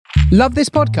Love this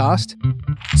podcast?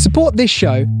 Support this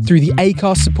show through the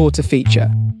Acast supporter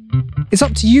feature. It's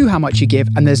up to you how much you give,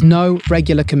 and there's no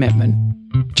regular commitment.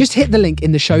 Just hit the link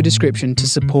in the show description to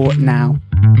support now.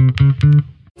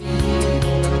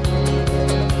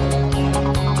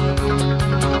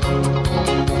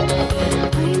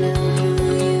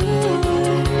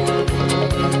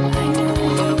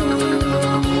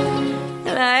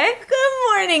 Hello. Good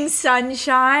morning,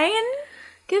 sunshine.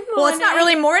 Good morning. Well, it's not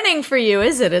really morning for you,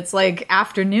 is it? It's like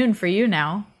afternoon for you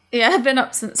now. Yeah, I've been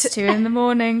up since 2 in the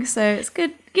morning, so it's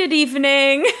good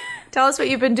evening. Tell us what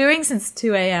you've been doing since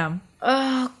 2 a.m.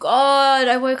 Oh, God.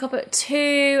 I woke up at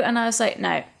 2 and I was like,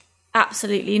 no,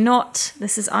 absolutely not.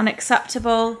 This is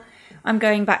unacceptable. I'm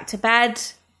going back to bed.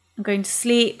 I'm going to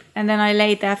sleep. And then I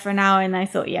laid there for an hour and I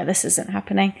thought, yeah, this isn't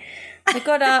happening. I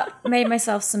got up, made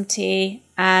myself some tea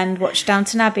and watched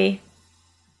Downton Abbey.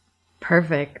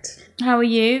 Perfect. How are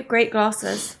you? Great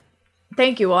glasses.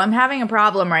 Thank you. Well, I'm having a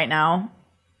problem right now.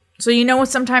 So you know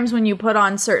sometimes when you put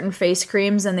on certain face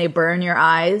creams and they burn your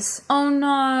eyes? Oh,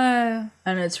 no.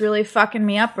 And it's really fucking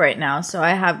me up right now. So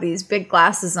I have these big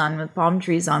glasses on with palm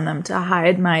trees on them to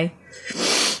hide my...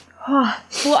 Well,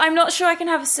 I'm not sure I can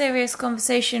have a serious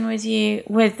conversation with you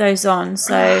with those on,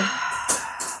 so...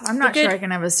 I'm not sure I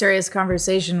can have a serious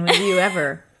conversation with you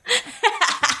ever.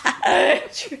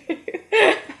 True.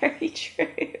 Very true.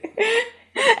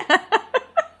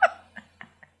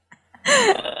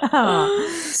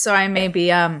 So I may be,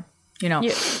 kind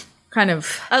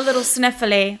of... A little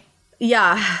sniffly.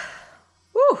 Yeah.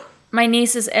 Woo. My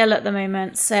niece is ill at the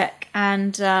moment, sick,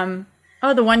 and Oh,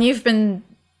 the one you've been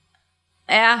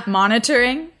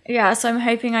monitoring? yeah, so I'm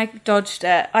hoping I dodged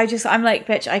it. I'm like,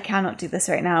 bitch, I cannot do this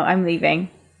right now. I'm leaving.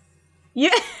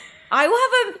 Yeah. I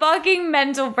will have a fucking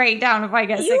mental breakdown if I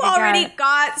get sick You again. already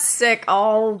got sick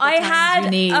all the I times had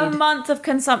you need. a month of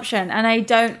consumption, and I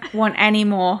don't want any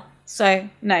more. So,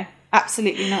 no,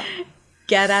 absolutely not.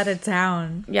 Get out of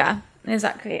town. Yeah,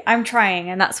 exactly. I'm trying,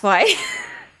 and that's why.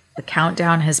 The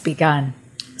countdown has begun.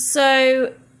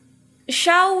 So,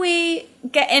 shall we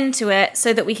get into it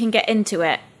so that we can get into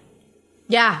it?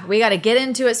 Yeah, we got to get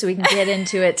into it so we can get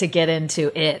into it to get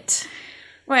into it.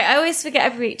 Right, I always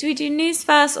forget every week. Do we do news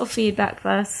first or feedback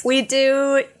first? We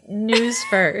do news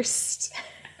first.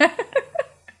 Well,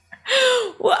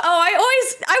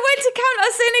 I went to count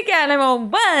us in again. I'm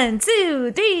on 1,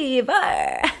 2, 3,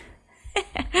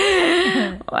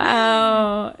 4.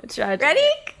 Wow. Tragic. Ready?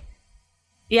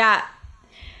 Yeah.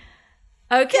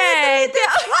 Okay.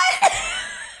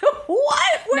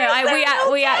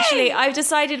 What? We actually, I've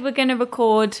decided we're going to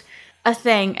record a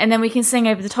thing and then we can sing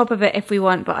over the top of it if we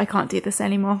want, but I can't do this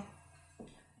anymore.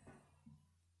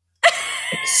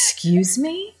 Excuse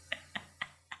me?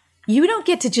 You don't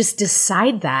get to just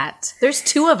decide that. There's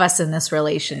 2 of us in this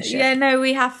relationship. Yeah, no,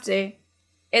 we have to.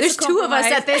 There's 2 of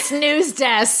us at this news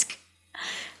desk.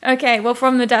 Okay, well,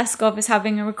 from the desk of is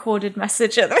having a recorded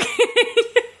message at the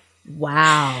beginning.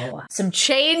 Wow. Some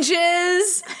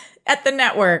changes at the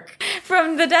network.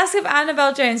 From the desk of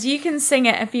Annabelle Jones, you can sing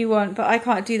it if you want, but I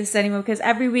can't do this anymore because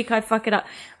every week I fuck it up.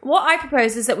 What I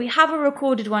propose is that we have a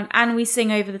recorded one and we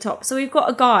sing over the top. So we've got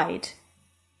a guide.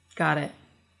 Got it.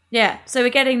 Yeah, so we're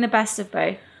getting the best of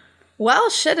both. Well,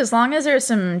 shit, as long as there's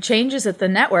some changes at the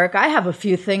network, I have a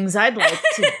few things I'd like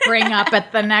to bring up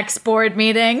at the next board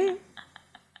meeting.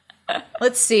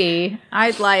 Let's see.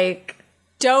 I'd like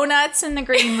donuts in the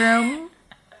green room.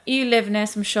 You live near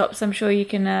some shops. I'm sure you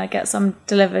can get some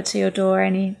delivered to your door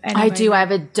any I do. I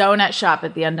have a donut shop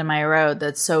at the end of my road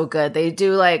that's so good. They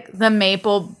do like the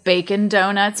maple bacon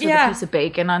donuts with a piece of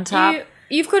bacon on top.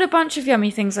 You've got a bunch of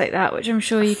yummy things like that, which I'm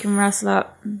sure you can rustle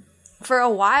up. For a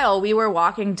while, we were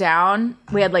walking down.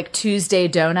 We had like Tuesday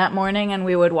donut morning, and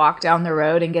we would walk down the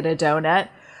road and get a donut.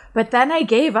 But then I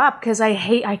gave up because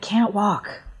I can't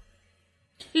walk.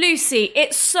 Lucy,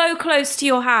 it's so close to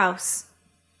your house.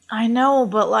 I know,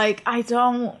 but like, I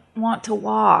don't want to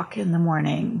walk in the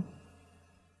morning.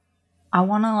 I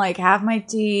want to like have my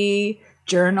tea,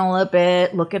 journal a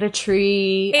bit, look at a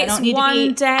tree. It's I don't need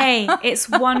one day. It's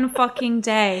one fucking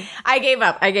day. I gave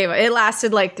up. It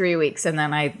lasted like 3 weeks, and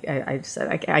then I just said,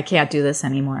 I can't do this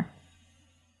anymore.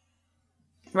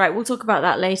 Right, we'll talk about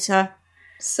that later.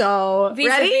 So,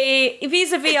 ready?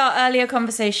 Vis-a-vis our earlier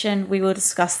conversation, we will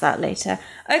discuss that later.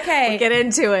 Okay. We'll get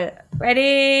into it.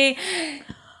 Ready?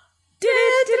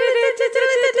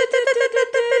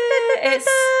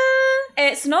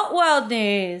 It's not world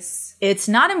news. It's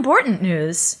not important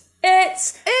news.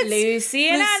 It's Lucy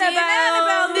and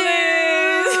Annabelle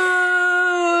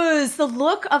news. The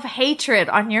look of hatred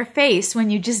on your face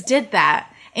when you just did that.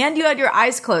 And you had your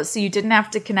eyes closed so you didn't have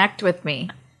to connect with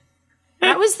me.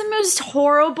 That was the most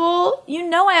horrible. You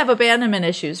know I have abandonment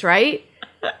issues, right?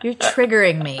 You're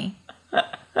triggering me.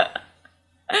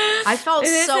 I felt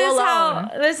so alone.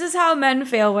 This is how men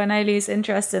feel when I lose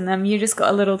interest in them. You just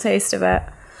got a little taste of it.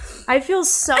 I feel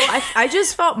so... I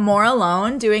just felt more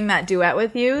alone doing that duet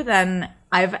with you than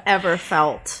I've ever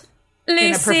felt Lucy,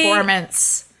 in a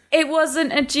performance. It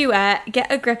wasn't a duet.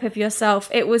 Get a grip of yourself.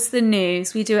 It was the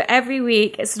news. We do it every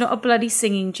week. It's not a bloody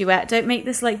singing duet. Don't make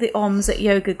this like the OMS at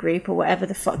yoga group or whatever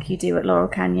the fuck you do at Laurel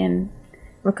Canyon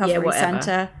Recovery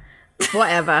Center.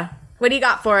 Whatever. What do you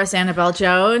got for us, Annabelle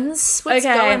Jones? What's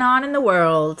going on in the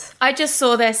world? I just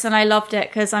saw this and I loved it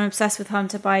because I'm obsessed with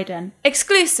Hunter Biden.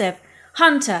 Exclusive.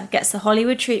 Hunter gets the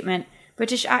Hollywood treatment.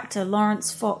 British actor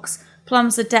Lawrence Fox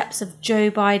plumbs the depths of Joe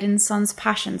Biden's son's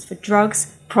passions for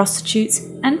drugs, prostitutes,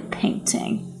 and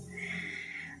painting.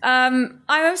 I'm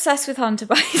obsessed with Hunter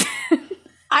Biden.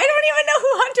 I don't even know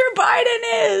who Hunter Biden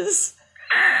is.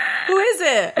 Who is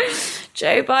it?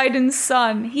 Joe Biden's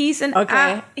son. He's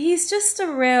he's just a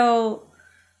real...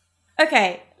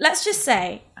 Okay, let's just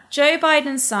say Joe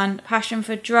Biden's son, passion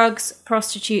for drugs,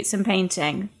 prostitutes, and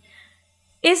painting.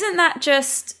 Isn't that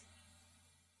just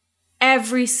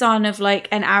every son of like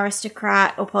an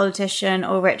aristocrat or politician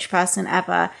or rich person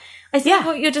ever? I think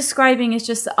what you're describing is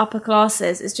just the upper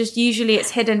classes. It's just usually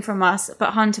it's hidden from us,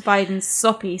 but Hunter Biden's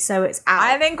sloppy, so it's out.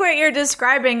 I think what you're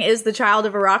describing is the child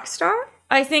of a rock star.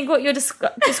 I think what you're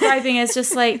describing is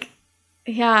just like,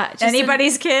 just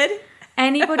anybody's kid.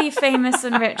 Anybody famous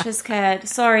and rich's kid.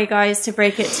 Sorry, guys, to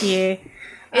break it to you.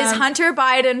 Is Hunter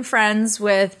Biden friends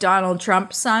with Donald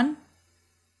Trump's son?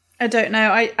 I don't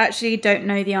know. I actually don't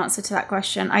know the answer to that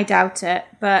question. I doubt it.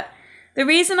 But the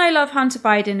reason I love Hunter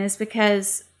Biden is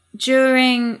because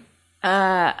during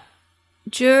Biden's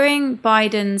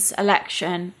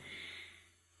election,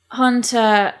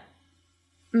 Hunter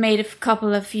made a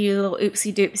few little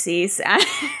oopsie doopsies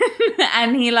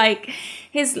and he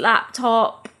his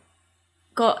laptop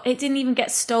it didn't even get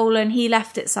stolen. He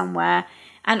left it somewhere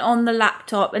and on the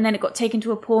laptop, and then it got taken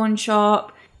to a pawn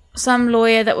shop. Some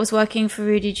lawyer that was working for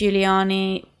Rudy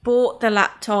Giuliani bought the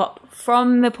laptop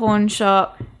from the pawn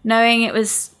shop knowing it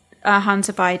was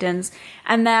Hunter Biden's,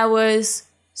 and there was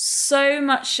so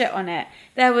much shit on it.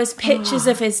 There was pictures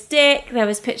of his dick. There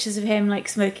was pictures of him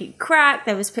smoking crack.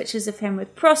 There was pictures of him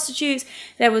with prostitutes.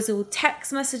 There was all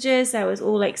text messages. There was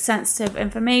all sensitive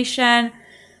information.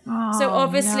 So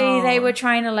obviously they were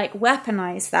trying to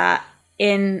weaponize that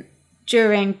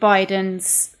during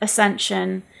Biden's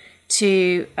ascension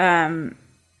to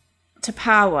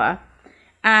power.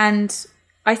 And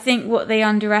I think what they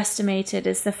underestimated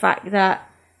is the fact that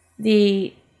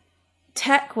the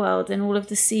tech world and all of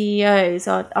the CEOs,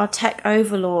 our tech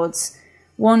overlords,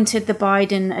 wanted the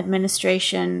Biden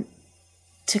administration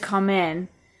to come in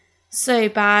so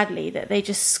badly that they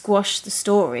just squashed the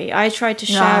story. I tried to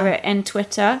share it in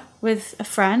Twitter with a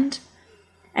friend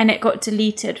and it got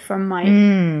deleted from my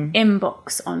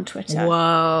inbox on Twitter.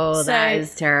 Whoa, that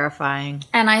is terrifying.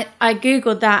 And I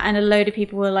Googled that and a load of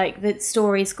people were like, the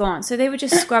story's gone. So they were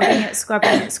just scrubbing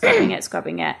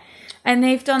it. And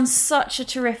they've done such a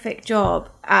terrific job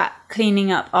at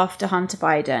cleaning up after Hunter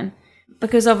Biden,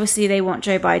 because obviously they want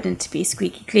Joe Biden to be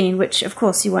squeaky clean, which of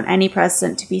course you want any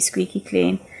president to be squeaky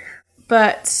clean.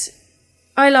 But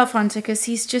I love Hunter because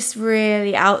he's just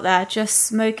really out there, just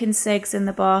smoking cigs in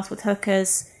the bath with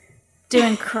hookers,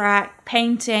 doing crack,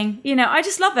 painting. I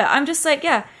just love it. I'm just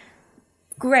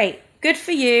great. Good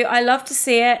for you. I love to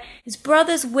see it. His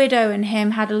brother's widow and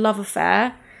him had a love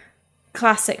affair.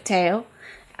 Classic tale.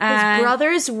 His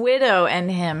brother's widow and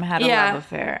him had a love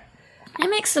affair. It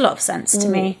makes a lot of sense to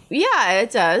me. Yeah, it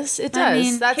does. It does. I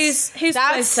mean, that's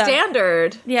closer?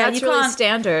 standard. Yeah, that's really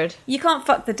standard. You can't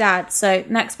fuck the dad, so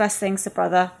next best thing's the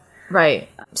brother. Right.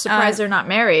 I'm surprised they're not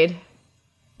married.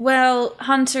 Well,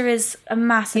 Hunter is a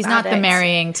massive He's not addict. the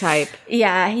marrying type.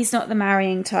 Yeah, he's not the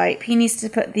marrying type. He needs to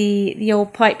put the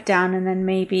old pipe down, and then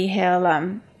maybe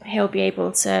he'll be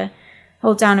able to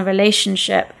hold down a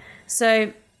relationship.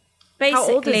 So basically,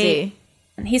 how old is he?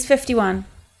 He's 51.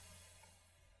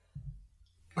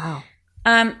 Wow.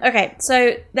 Okay,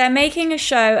 so they're making a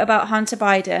show about Hunter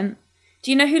Biden.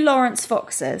 Do you know who Lawrence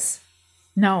Fox is?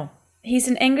 No. He's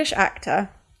an English actor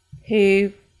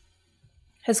who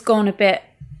has gone a bit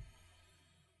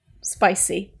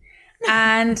spicy.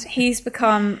 And he's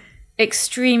become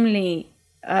extremely...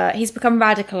 he's become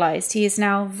radicalized. He is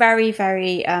now very,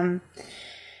 very...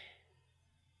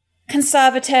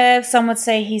 conservative. Some would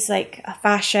say he's a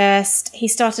fascist. He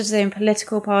started his own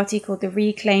political party called the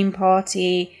Reclaim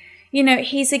Party.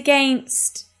 He's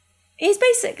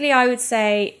basically, I would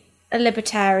say, a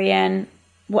libertarian,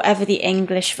 whatever the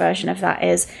English version of that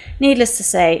is. Needless to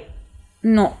say,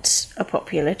 not a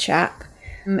popular chap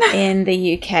in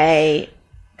the UK.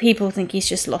 People think he's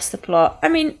just lost the plot. I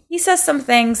mean, he says some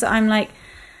things that I'm like,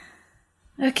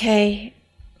 okay,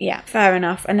 yeah, fair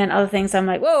enough. And then other things I'm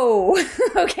like, whoa,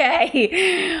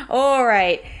 okay, all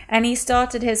right. And he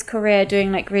started his career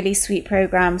doing like really sweet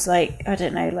programs like, I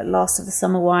don't know, like Last of the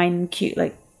Summer Wine, cute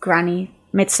like Granny,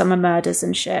 Midsummer Murders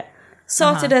and shit.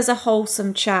 Started as a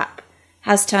wholesome chap,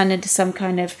 has turned into some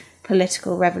kind of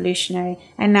political revolutionary.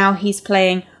 And now he's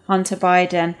playing Hunter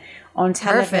Biden on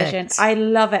television. Perfect. I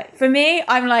love it. For me,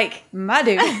 I'm like,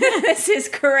 Madhu, this is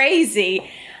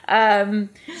crazy. And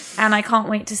I can't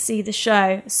wait to see the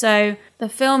show. So the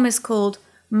film is called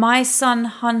My Son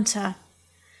Hunter.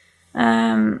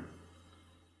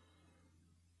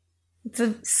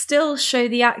 To still show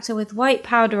the actor with white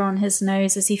powder on his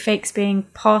nose as he fakes being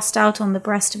passed out on the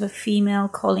breast of a female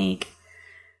colleague.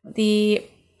 The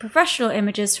professional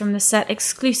images from the set,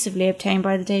 exclusively obtained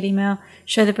by the Daily Mail,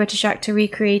 show the British actor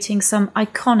recreating some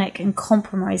iconic and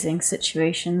compromising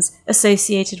situations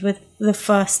associated with the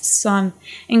first son,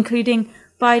 including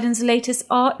Biden's latest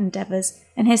art endeavours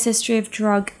and his history of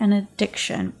drugs and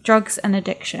addiction.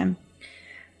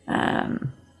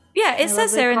 Yeah, it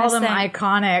says there in this thing.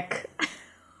 Iconic.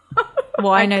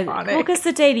 Well, I know, Iconic. well, because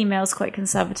the Daily Mail's quite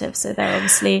conservative, so they're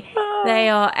obviously, they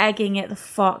are egging it the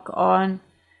fuck on.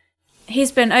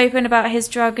 He's been open about his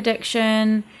drug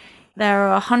addiction. There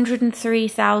are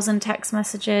 103,000 text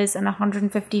messages and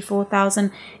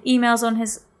 154,000 emails on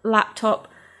his laptop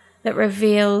that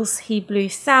reveals he blew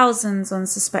thousands on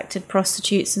suspected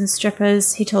prostitutes and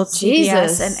strippers. He told CBS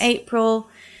Jesus. in April,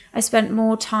 I spent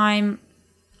more time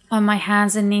on my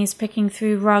hands and knees picking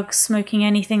through rugs, smoking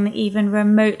anything that even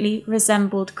remotely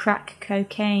resembled crack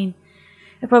cocaine.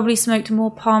 I probably smoked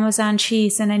more Parmesan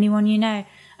cheese than anyone you know.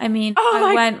 I mean,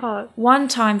 I went one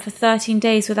time for 13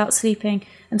 days without sleeping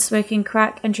and smoking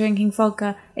crack and drinking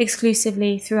vodka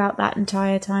exclusively throughout that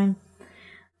entire time.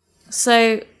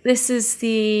 So this is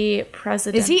the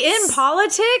president. Is he in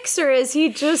politics, or is he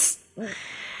just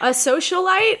a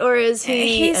socialite, or is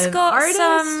he He's an got artist?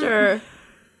 some- Or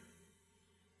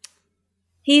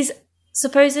He's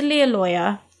supposedly a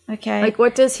lawyer, okay? like,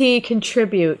 what does he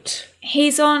contribute?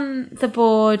 He's on the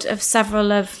board of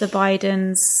several of the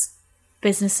Biden's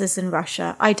businesses in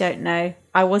Russia. I don't know.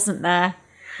 I wasn't there.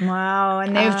 Wow,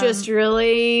 and they've just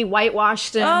really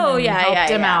whitewashed him. and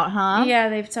helped him out, huh? Yeah,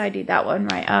 they've tidied that one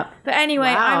right up. But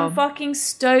anyway, Wow. I'm fucking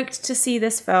stoked to see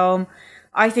this film.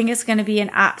 I think it's going to be an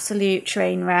absolute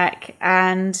train wreck,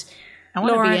 and I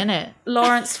want to be in it.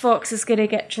 Lawrence Fox is going to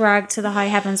get dragged to the high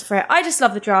heavens for it. I just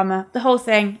love the drama, the whole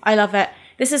thing. I love it.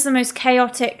 This is the most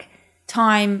chaotic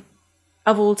time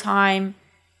of all time,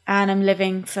 and I'm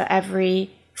living for every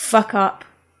fuck up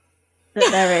that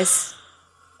there is.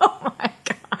 Oh my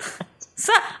god!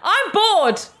 So I'm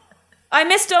bored. I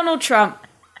miss Donald Trump.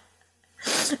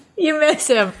 You miss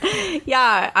him.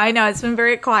 Yeah, I know. It's been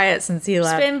very quiet since he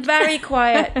left. It's been very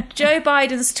quiet. Joe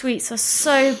Biden's tweets are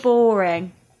so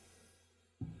boring.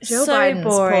 Joe so Biden's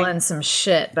boring. pulling some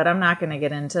shit, but I'm not going to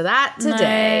get into that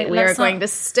today. No, we are let's not. going to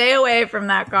stay away from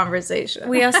that conversation.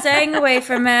 We are staying away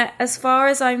from it. As far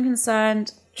as I'm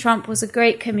concerned, Trump was a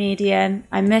great comedian.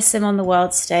 I miss him on the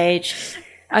world stage.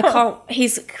 I can't.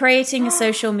 He's creating a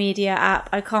social media app.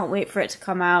 I can't wait for it to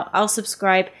come out. I'll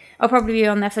subscribe. I'll probably be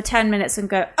on there for 10 minutes and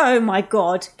go, oh my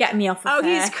God, get me off of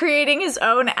there. He's creating his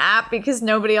own app because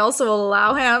nobody else will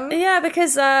allow him. Yeah,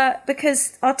 because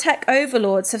our tech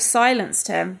overlords have silenced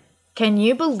him. Can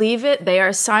you believe it? They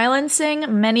are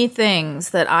silencing many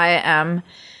things that I am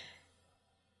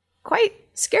quite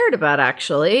scared about,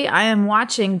 actually. I am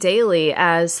watching daily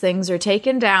as things are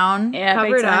taken down,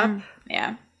 covered up.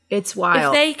 Yeah. It's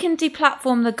wild. If they can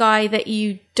deplatform the guy that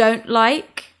you don't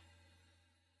like,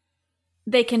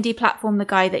 they can deplatform the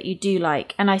guy that you do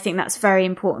like. And I think that's very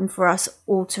important for us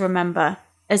all to remember,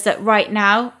 is that right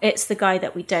now, it's the guy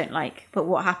that we don't like. But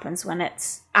what happens when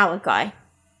it's our guy?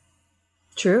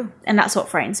 True. And that's what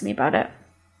frightens me about it.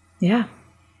 Yeah.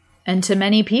 And to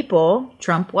many people,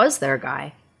 Trump was their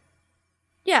guy.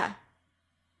 Yeah.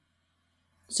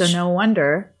 So no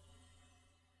wonder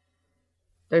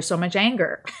there's so much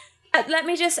anger. Let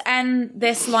me just end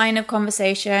this line of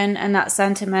conversation and that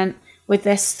sentiment with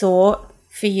this thought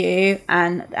for you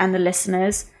and the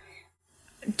listeners.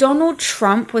 Donald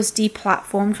Trump was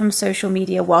deplatformed from social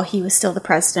media while he was still the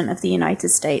president of the United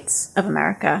States of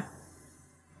America.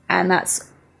 And that's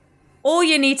all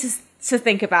you need to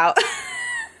think about.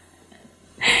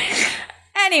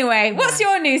 Anyway, what's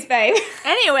your news, babe?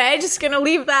 Anyway, just gonna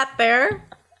leave that there.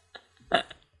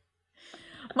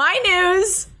 My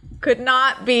news could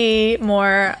not be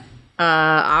more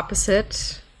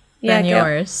opposite than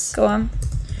yours. Go on.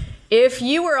 if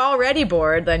you were already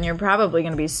bored, then you're probably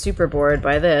going to be super bored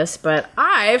by this, but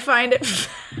I find it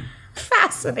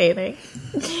fascinating.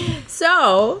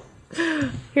 So,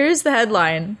 here's the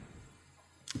headline.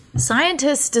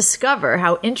 Scientists discover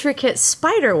how intricate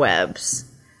spider webs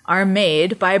are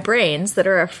made by brains that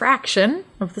are a fraction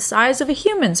of the size of a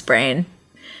human's brain.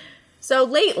 So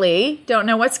lately, don't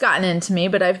know what's gotten into me,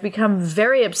 but I've become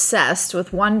very obsessed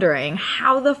with wondering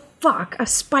how the fuck a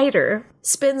spider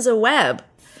spins a web.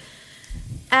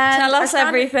 And Tell us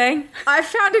everything. I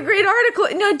found a great article.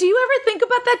 No, do you ever think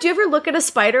about that? Do you ever look at a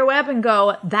spider web and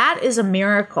go, that is a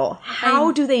miracle?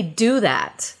 How do they do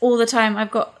that? All the time.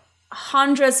 I've got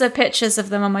hundreds of pictures of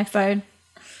them on my phone.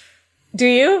 Do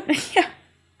you? Yeah.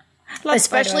 Love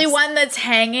Especially spider webs. one that's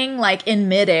hanging like in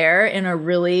midair in a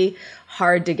really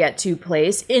hard to get to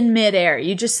place. In midair.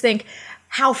 You just think,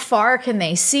 how far can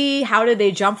they see? How do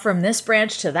they jump from this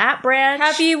branch to that branch?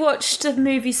 Have you watched the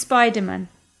movie Spider-Man?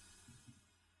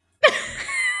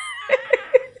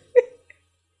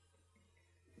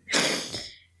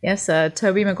 Yes,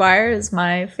 Tobey Maguire is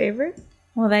my favorite.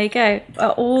 Well, there you go.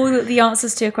 All the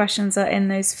answers to your questions are in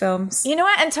those films. You know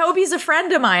what? And Toby's a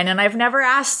friend of mine, and I've never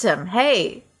asked him,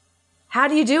 hey, how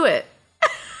do you do it?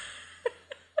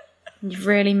 You've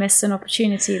really missed an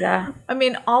opportunity there. I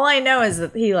mean, all I know is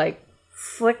that he, like,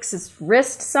 flicks his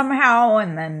wrist somehow,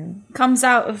 and then Comes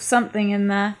out of something in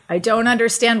there. I don't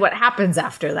understand what happens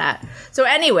after that. So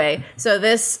anyway, so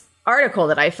this article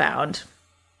that I found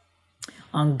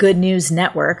on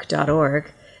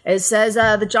goodnewsnetwork.org, it says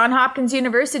the Johns Hopkins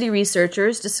University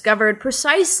researchers discovered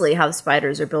precisely how the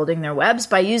spiders are building their webs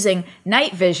by using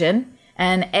night vision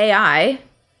and AI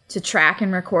to track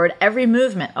and record every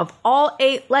movement of all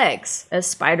 8 legs as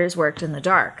spiders worked in the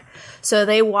dark. So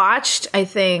they watched, I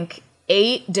think,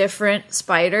 8 different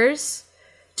spiders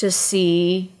to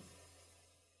see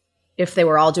if they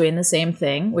were all doing the same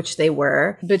thing, which they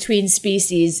were. Between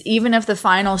species, even if the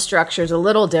final structure is a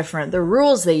little different, the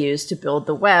rules they use to build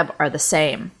the web are the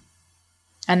same.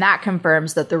 And that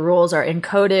confirms that the rules are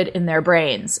encoded in their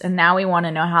brains. And now we want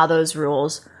to know how those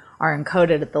rules are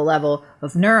encoded at the level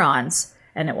of neurons.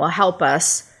 And it will help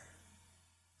us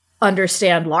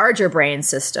understand larger brain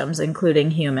systems,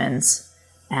 including humans.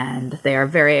 And they are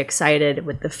very excited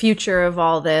with the future of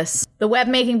all this. The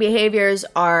web-making behaviors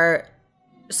are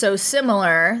so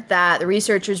similar that the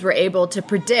researchers were able to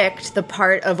predict the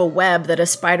part of a web that a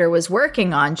spider was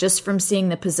working on just from seeing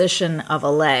the position of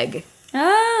a leg.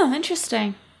 Oh,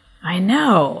 interesting. I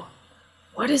know.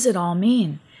 What does it all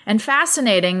mean? And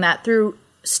fascinating that through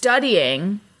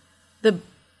studying the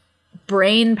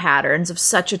brain patterns of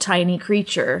such a tiny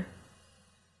creature,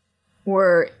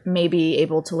 we're maybe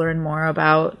able to learn more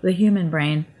about the human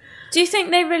brain. Do you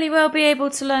think they really will be able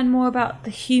to learn more about the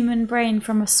human brain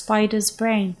from a spider's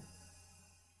brain?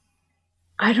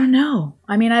 I don't know.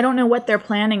 I mean, I don't know what they're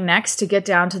planning next to get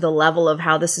down to the level of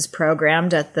how this is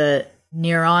programmed at the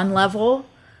neuron level.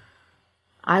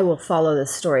 I will follow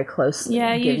this story closely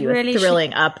and give you a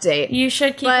thrilling update. You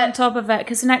should keep on top of it,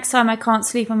 because next time I can't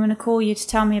sleep, I'm going to call you to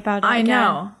tell me about it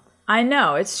again. I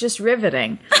know. It's just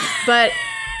riveting. But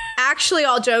actually,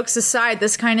 all jokes aside,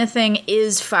 this kind of thing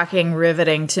is fucking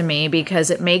riveting to me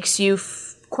because it makes you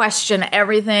question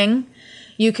everything.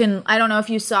 You can, I don't know if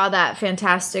you saw that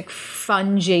fantastic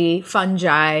fungi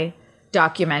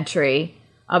documentary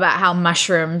about how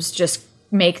mushrooms just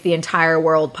make the entire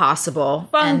world possible.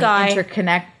 Fungi.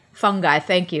 And fungi,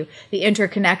 thank you. The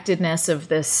interconnectedness of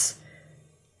this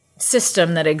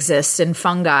system that exists in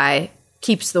fungi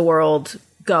keeps the world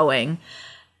going.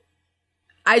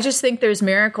 I just think there's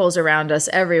miracles around us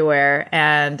everywhere,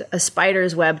 and a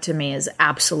spider's web to me is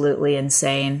absolutely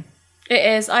insane. It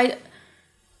is.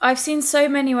 I've seen so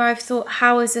many where I've thought,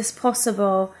 how is this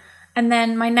possible? And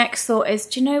then my next thought is,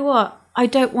 do you know what? I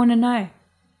don't want to know.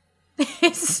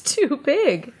 It's too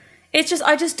big. It's just,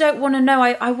 I just don't want to know.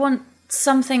 I want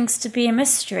some things to be a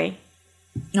mystery.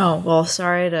 Oh, well,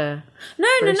 sorry to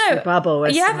burst your bubble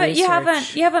with you some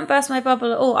research. You haven't burst my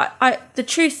bubble at all. The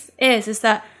truth is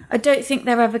that I don't think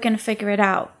they're ever going to figure it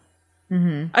out.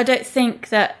 Mm-hmm. I don't think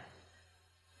that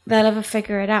they'll ever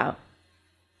figure it out.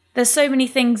 There's so many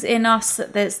things in us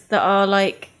that are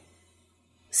like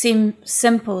seem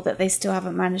simple that they still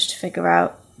haven't managed to figure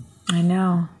out. I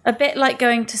know. A bit like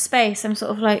going to space. I'm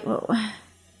sort of like, well,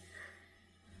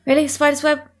 really, spider's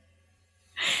web?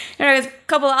 You know, there's a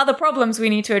couple of other problems we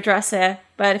need to address here.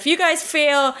 But if you guys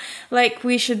feel like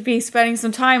we should be spending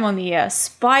some time on the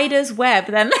spider's web,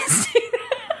 then let's do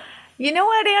that. You know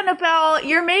what, Annabelle?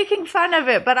 You're making fun of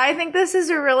it, but I think this is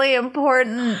a really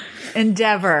important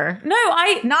endeavor. No,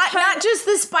 not just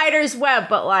the spider's web,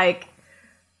 but like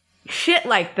shit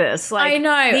like this. Like, I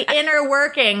know. the inner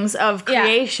workings of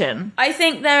creation. I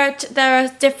think there are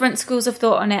different schools of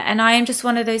thought on it, and I am just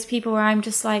one of those people where I'm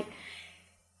just like,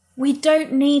 we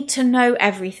don't need to know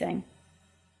everything.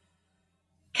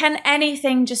 Can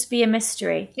anything just be a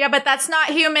mystery? Yeah, but that's not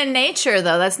human nature,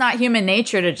 though. That's not human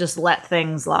nature to just let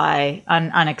things lie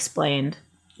unexplained.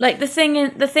 Like the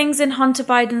things in Hunter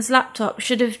Biden's laptop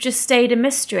should have just stayed a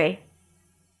mystery.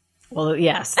 Well,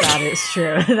 yes, that is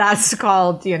true. That's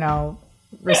called,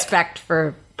 respect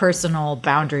for personal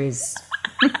boundaries.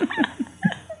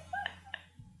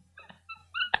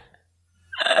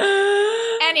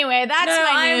 Anyway,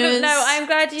 that's my news. I'm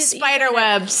glad you... Spider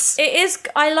webs. It is...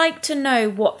 I like to know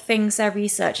what things they're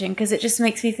researching, because it just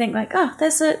makes me think like,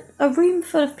 there's a room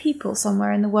full of people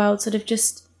somewhere in the world sort of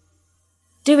just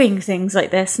doing things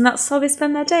like this, and that's how they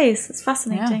spend their days. It's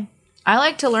fascinating. Yeah. I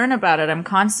like to learn about it. I'm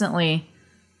constantly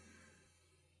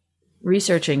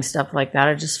researching stuff like that.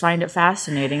 I just find it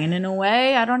fascinating, and in a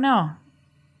way, I don't know.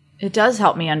 It does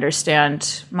help me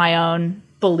understand my own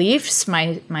beliefs,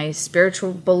 my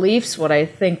spiritual beliefs, what I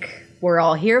think we're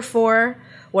all here for,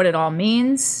 what it all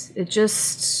means. It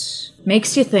just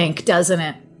makes you think, doesn't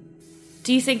it?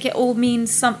 Do you think it all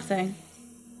means something?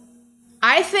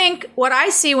 I think what I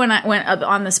see when I went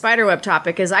on the spiderweb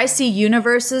topic is I see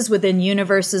universes within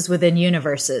universes within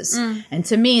universes. And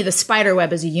to me, the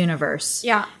spiderweb is a universe.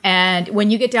 Yeah. And when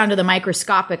you get down to the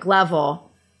microscopic level,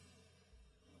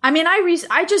 I mean,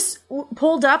 I just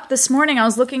pulled up this morning, I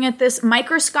was looking at this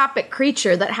microscopic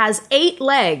creature that has 8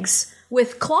 legs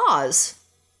with claws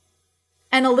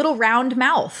and a little round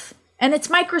mouth. And it's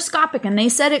microscopic, and they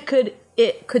said it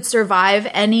could survive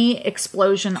any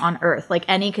explosion on Earth, like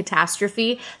any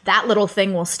catastrophe. That little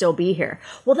thing will still be here.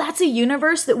 Well, that's a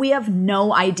universe that we have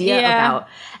no idea about.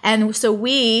 And so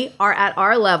we are at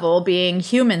our level being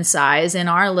human size in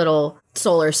our little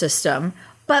solar system,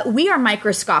 but we are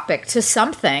microscopic to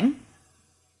something.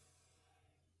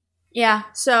 Yeah.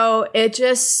 So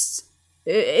it's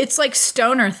like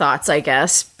stoner thoughts, I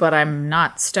guess, but I'm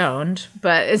not stoned,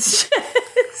 but it's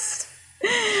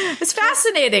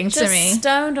fascinating to me. Just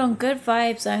stoned on good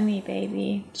vibes only,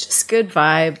 baby. Just good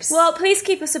vibes. Well, please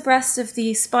keep us abreast of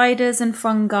the spiders and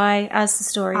fungi as the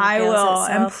story reveals I will. itself.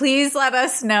 And please let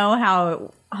us know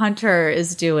how Hunter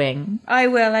is doing. I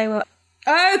will.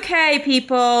 Okay,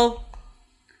 people.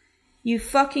 You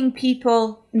fucking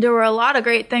people. There were a lot of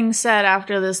great things said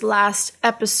after this last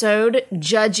episode.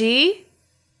 Judgy.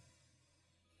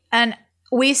 And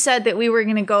we said that we were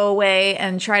going to go away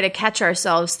and try to catch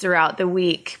ourselves throughout the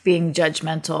week being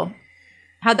judgmental.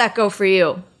 How'd that go for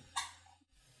you?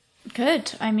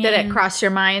 Good. I mean... Did it cross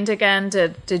your mind again?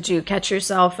 Did you catch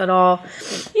yourself at all?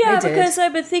 Yeah, because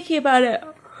I've been thinking about it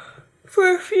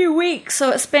for a few weeks. So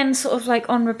it's been sort of like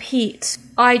on repeat.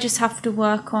 I just have to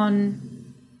work on...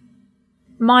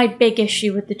 My big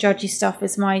issue with the judgy stuff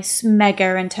is my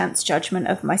mega intense judgment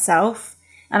of myself.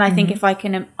 And I think if I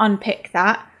can unpick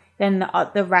that, then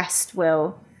the rest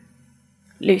will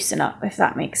loosen up, if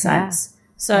that makes sense. Yeah.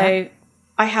 So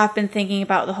I have been thinking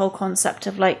about the whole concept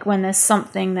of like when there's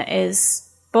something that is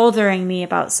bothering me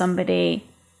about somebody,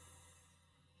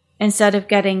 instead of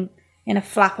getting in a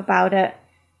flap about it,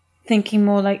 thinking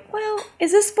more like, well,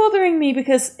 is this bothering me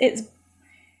because it's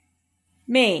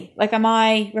me? Like, am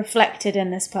I reflected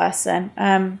in this person?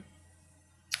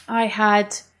 I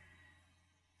had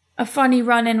a funny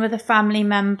run-in with a family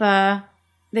member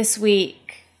this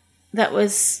week that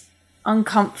was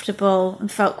uncomfortable and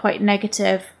felt quite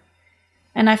negative.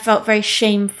 And I felt very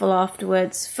shameful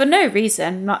afterwards for no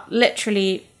reason. Not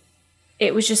literally,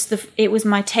 it was just it was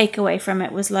my takeaway from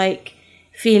it was like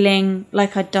feeling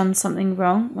like I'd done something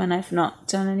wrong when I've not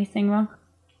done anything wrong.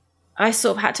 I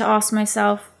sort of had to ask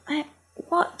myself,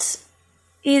 what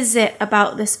is it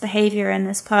about this behavior in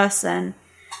this person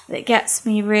that gets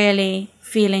me really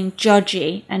feeling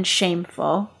judgy and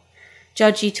shameful?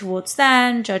 Judgy towards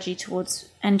them, judgy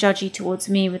towards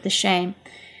me with the shame.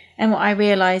 And what I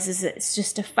realize is that it's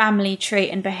just a family trait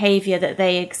and behavior that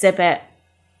they exhibit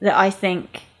that I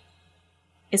think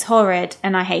is horrid,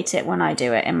 and I hate it when I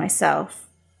do it in myself.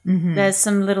 Mm-hmm. There's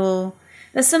some little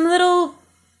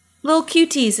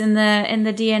cuties in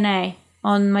the DNA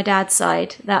on my dad's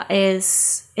side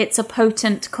it's a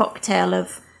potent cocktail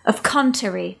of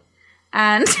cuntery.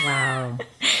 And wow.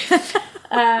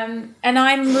 And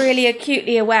I'm really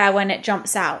acutely aware when it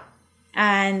jumps out,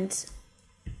 and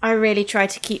I really try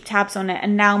to keep tabs on it.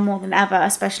 And now more than ever,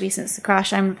 especially since the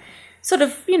crash, I'm sort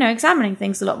of, examining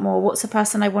things a lot more. What's the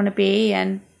person I want to be?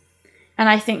 And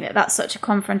I think that that's such a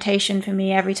confrontation for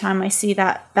me every time I see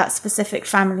that specific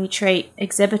family trait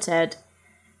exhibited.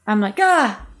 I'm like,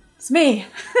 it's me.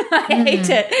 I hate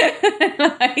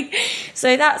it. Like,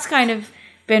 so that's kind of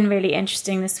been really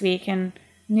interesting this week. And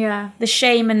Yeah. the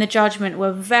shame and the judgment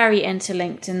were very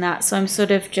interlinked in that. So I'm sort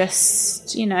of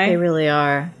just, you know, They really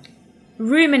are.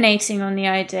 ruminating on the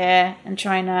idea and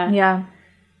trying to Yeah.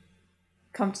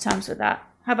 come to terms with that.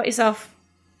 How about yourself?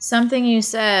 Something you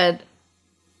said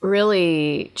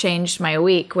really changed my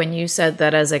week when you said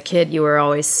that as a kid you were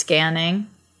always scanning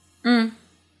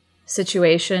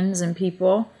situations and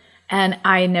people. And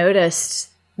I noticed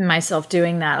myself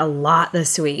doing that a lot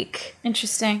this week.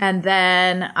 Interesting. And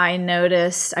then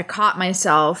I caught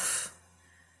myself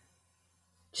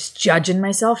just judging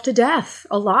myself to death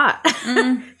a lot.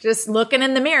 Just looking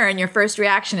in the mirror and your first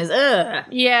reaction is, ugh.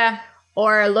 Yeah.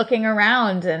 Or looking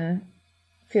around and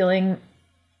feeling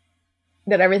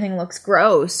that everything looks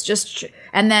gross.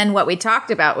 And then what we talked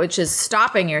about, which is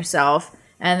stopping yourself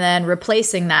and then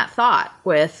replacing that thought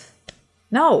with,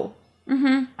 no.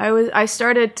 I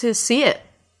started to see it.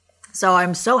 So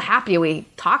I'm so happy we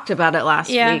talked about it last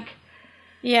week.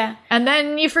 Yeah. And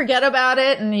then you forget about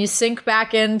it and you sink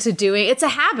back into doing. It's a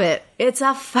habit. It's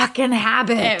a fucking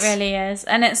habit. It really is.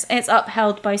 And it's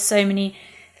upheld by so many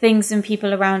things and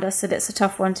people around us that it's a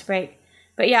tough one to break.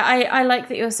 But yeah, I like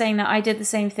that you're saying that. I did the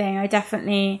same thing. I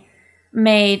definitely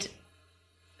made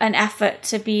an effort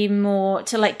to be more,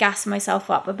 to like gas myself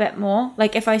up a bit more.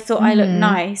 Like if I thought I looked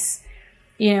nice,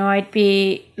 you know, I'd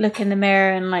be look in the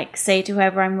mirror and like say to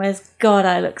whoever I'm with, God,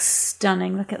 I look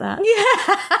stunning. Look at that.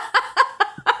 Yeah.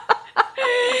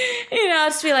 You know, I'll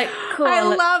just be like, cool. I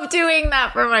love doing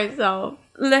that for myself.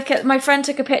 Look at, my friend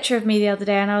took a picture of me the other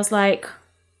day and I was like,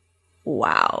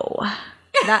 wow.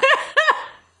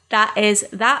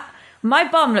 That my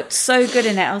bum looked so good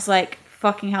in it. I was like,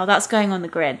 fucking hell, that's going on the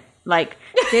grid. Like,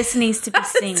 this needs to be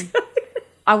seen.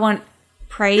 I want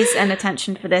praise and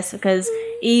attention for this because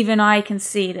even I can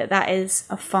see that is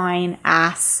a fine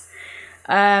ass.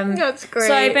 That's great.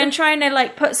 So I've been trying to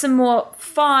like put some more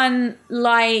fun,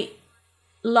 light,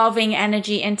 loving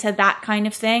energy into that kind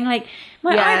of thing. Like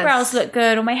my eyebrows look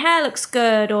good or my hair looks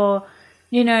good or,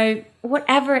 you know,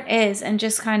 whatever it is, and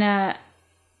just kind of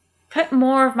put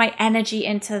more of my energy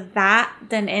into that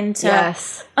than into,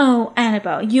 oh,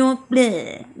 Annabelle, you're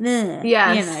bleh, bleh.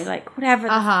 Yes. You know, like whatever.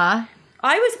 Uh-huh.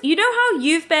 You know how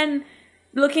you've been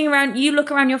looking around, you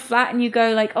look around your flat and you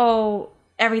go like, oh,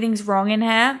 everything's wrong in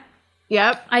here.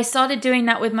 Yep. I started doing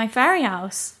that with my fairy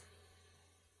house.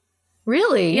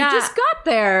 Really? Yeah. You just got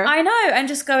there. I know. And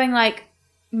just going like,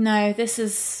 no, this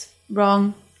is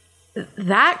wrong.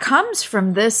 That comes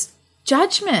from this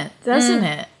judgment, doesn't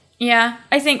it? Yeah.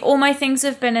 I think all my things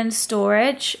have been in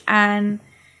storage, and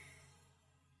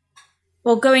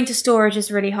well, going to storage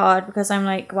is really hard because I'm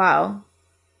like, wow,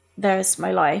 there's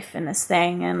my life in this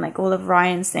thing and like all of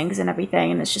Ryan's things and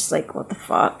everything. And it's just like, what the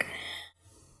fuck?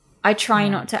 I try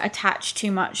not to attach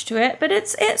too much to it, but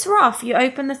it's rough. You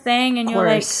open the thing and you're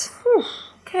like, whew,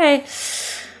 okay.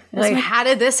 Like, how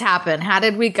did this happen? How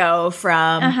did we go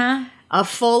from a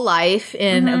full life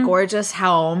in a gorgeous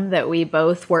home that we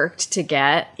both worked to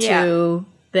get to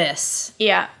this?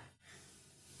 Yeah.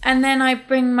 And then I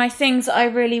bring my things that I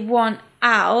really want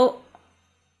out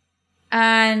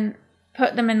and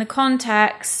put them in the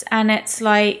context, and it's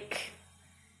like,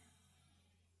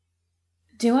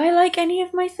 do I like any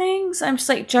of my things? I'm just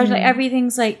like judge like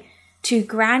everything's like too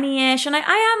granny-ish, and I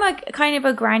am a kind of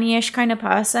a granny-ish kind of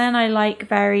person. I like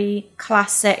very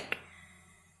classic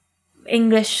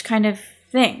English kind of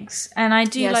things, and I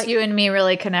do like, you and me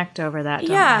really connect over that.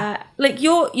 Yeah, like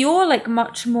you're like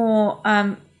much more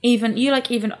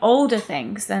even older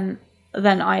things than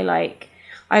I like,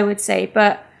 I would say,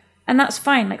 and that's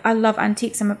fine. Like I love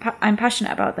antiques, I'm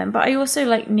passionate about them, but I also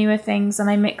like newer things, and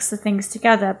I mix the things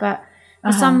together. But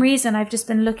for some reason, I've just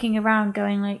been looking around,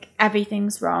 going like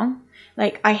everything's wrong.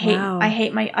 Like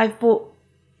I've bought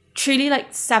truly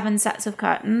like 7 sets of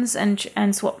curtains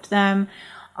and swapped them.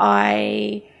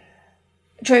 I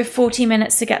drove 40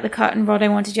 minutes to get the curtain rod I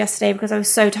wanted yesterday because I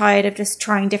was so tired of just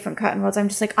trying different curtain rods. I'm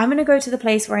just like, I'm going to go to the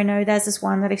place where I know there's this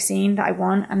one that I've seen that I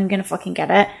want, and I'm going to fucking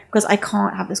get it because I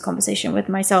can't have this conversation with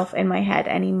myself in my head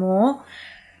anymore.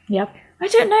 Yep. I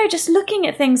don't know, just looking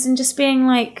at things and just being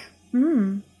like,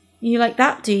 you like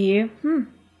that, do you?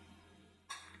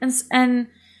 And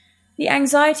the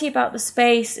anxiety about the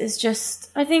space is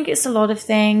just, I think it's a lot of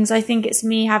things. I think it's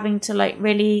me having to like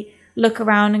really look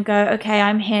around and go, okay,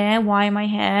 I'm here. Why am I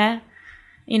here?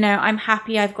 You know, I'm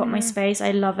happy I've got my space.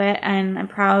 I love it. And I'm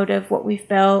proud of what we've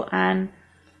built. And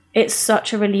it's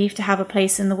such a relief to have a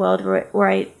place in the world where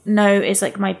I know is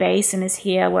like my base and is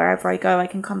here. Wherever I go, I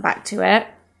can come back to it.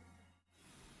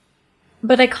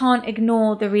 but I can't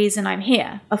ignore the reason I'm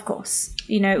here, of course.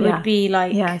 You know, it would be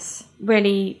like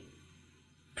really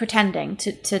pretending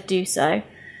to do so.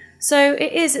 So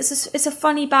it's a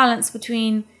funny balance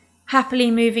between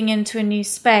happily moving into a new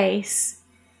space,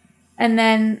 and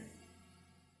then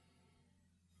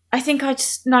I think I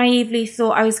just naively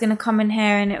thought I was going to come in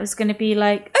here and it was going to be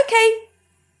like, okay,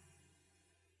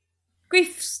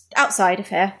 grief's outside of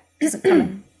here. It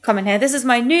doesn't come in here. This is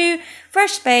my new,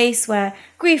 fresh space where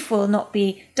grief will not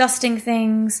be dusting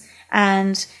things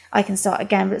and I can start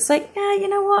again. But it's like, yeah, you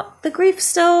know what? The grief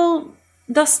still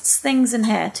dusts things in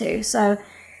here too. So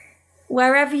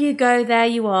wherever you go, there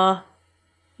you are.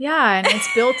 Yeah, and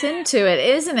it's built into it,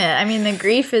 isn't it? I mean, the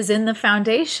grief is in the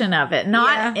foundation of it.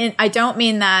 I don't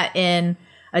mean that in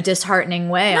a disheartening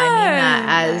way. I mean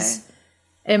that as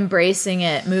embracing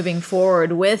it, moving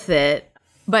forward with it.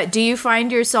 But do you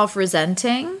find yourself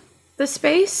resenting the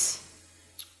space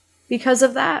because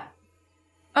of that?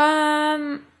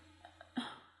 Or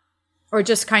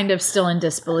just kind of still in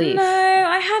disbelief? No,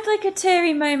 I had like a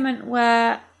teary moment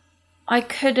where I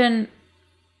couldn't,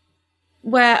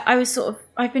 where I was sort of,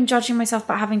 I've been judging myself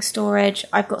about having storage.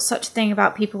 I've got such a thing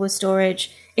about people with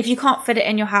storage. If you can't fit it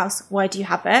in your house, why do you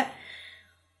have it?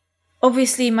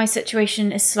 Obviously, my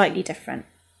situation is slightly different,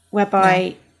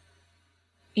 whereby,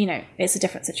 you know, it's a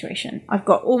different situation. I've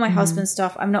got all my husband's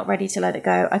stuff. I'm not ready to let it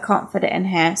go. I can't fit it in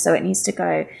here, so it needs to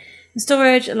go in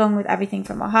storage along with everything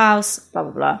from our house, blah,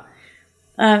 blah, blah.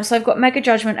 So I've got mega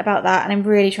judgment about that, and I'm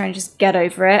really trying to just get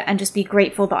over it and just be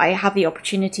grateful that I have the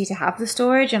opportunity to have the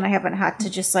storage and I haven't had to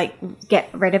just like get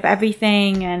rid of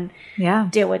everything and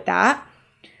deal with that.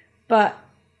 But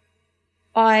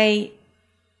I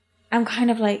am kind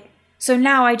of like, so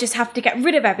now I just have to get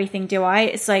rid of everything, do I?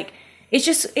 It's like,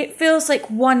 it feels like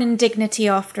one indignity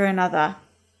after another.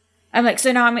 I'm like,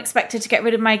 so now I'm expected to get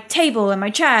rid of my table and my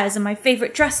chairs and my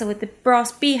favorite dresser with the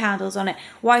brass B handles on it.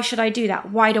 Why should I do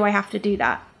that? Why do I have to do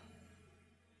that?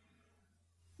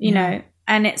 You know,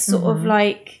 and it's sort of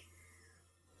like,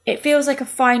 it feels like a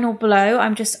final blow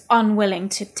I'm just unwilling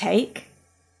to take.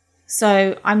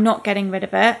 So I'm not getting rid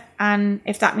of it. And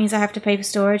if that means I have to pay for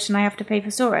storage, then I have to pay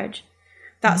for storage.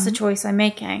 That's the choice I'm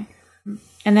making.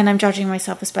 And then I'm judging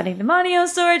myself for spending the money on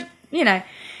storage, you know.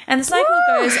 And the cycle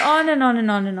goes on and on and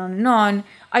on and on and on.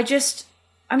 I'm just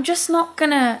not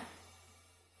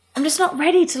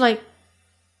ready to like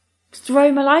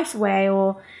throw my life away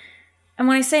and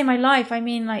when I say my life, I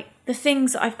mean like the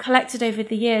things that I've collected over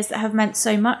the years that have meant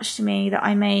so much to me that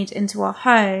I made into our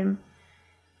home.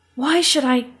 Why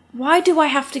do I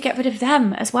have to get rid of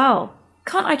them as well?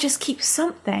 Can't I just keep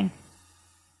something?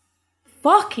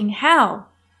 Fucking hell.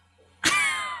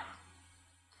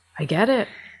 I get it.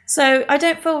 So I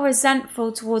don't feel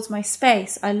resentful towards my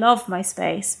space. I love my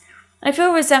space. I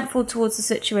feel resentful towards the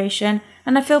situation,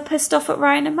 and I feel pissed off at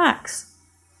Ryan and Max.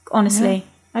 Honestly.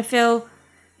 I feel,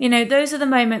 you know, those are the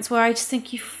moments where I just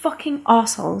think, you fucking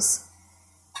assholes.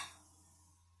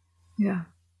 Yeah.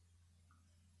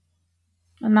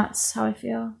 And that's how I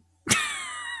feel.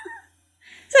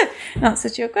 So, answer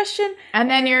to your question. And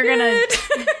then you're going to...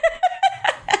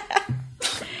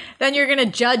 Then you're going to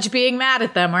judge being mad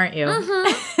at them, aren't you?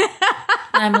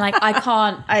 I'm like, I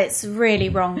can't. It's really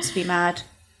wrong to be mad.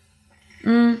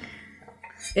 It's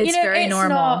very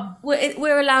normal.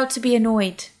 We're allowed to be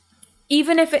annoyed.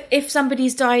 Even if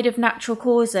somebody's died of natural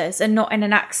causes and not in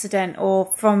an accident or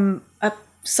from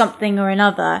something or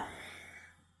another.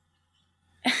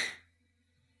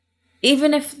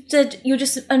 Even if you're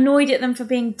just annoyed at them for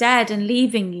being dead and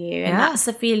leaving you. And that's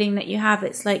the feeling that you have.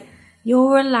 It's like,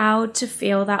 you're allowed to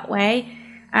feel that way.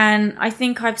 And I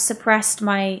think I've suppressed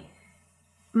my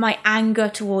anger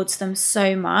towards them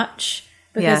so much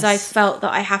because I felt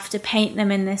that I have to paint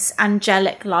them in this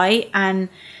angelic light. And,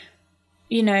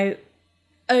 you know,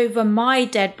 over my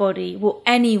dead body, will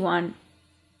anyone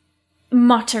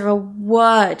mutter a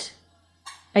word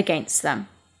against them?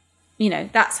 You know,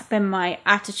 that's been my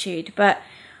attitude. But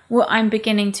what I'm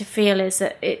beginning to feel is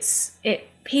that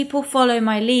people follow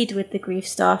my lead with the grief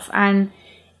stuff, and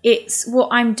it's what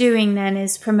I'm doing then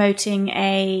is promoting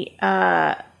a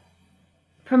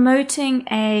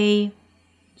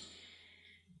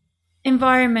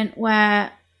environment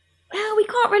where, well, we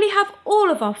can't really have all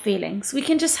of our feelings. We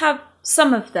can just have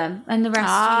some of them, and the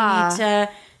rest you need to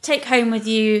take home with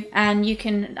you, and you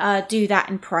can do that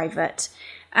in private.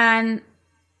 And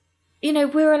you know,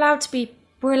 we're allowed to be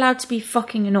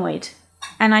fucking annoyed,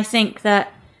 and I think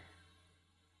that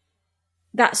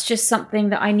that's just something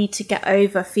that I need to get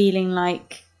over, feeling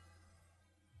like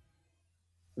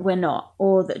we're not,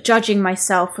 or that judging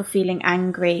myself for feeling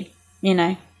angry. You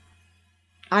know,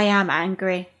 I am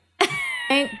angry.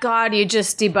 Thank God you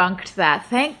just debunked that.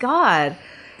 Thank God.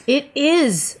 It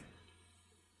is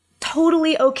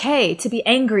totally okay to be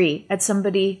angry at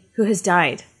somebody who has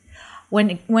died.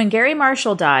 When Gary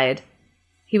Marshall died,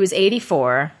 he was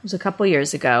 84. It was a couple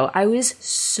years ago. I was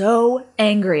so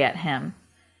angry at him.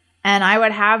 And I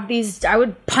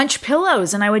would punch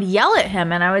pillows and I would yell at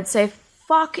him and I would say,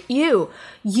 fuck you.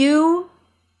 You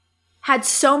had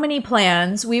so many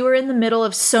plans. We were in the middle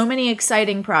of so many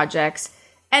exciting projects.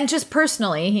 And just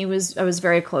personally, I was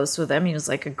very close with him. He was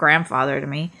like a grandfather to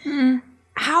me. Mm.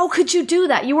 How could you do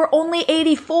that? You were only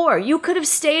 84. You could have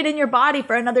stayed in your body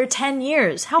for another 10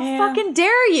 years. How fucking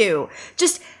dare you?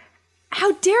 Just,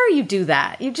 how dare you do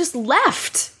that? You just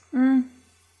left. Mm.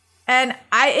 And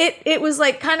it was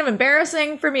like kind of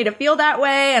embarrassing for me to feel that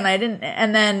way. And I didn't,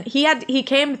 and then he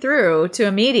came through to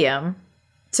a medium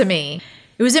to me.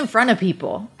 It was in front of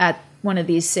people at one of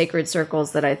these sacred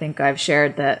circles that I think I've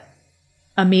shared that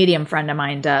a medium friend of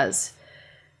mine does.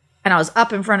 And I was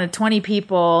up in front of 20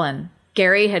 people and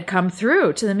Gary had come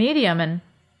through to the medium and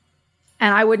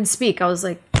I wouldn't speak. I was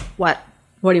like, what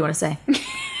do you want to say?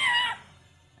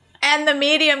 And the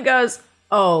medium goes,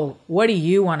 oh, what do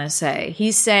you want to say?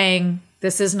 He's saying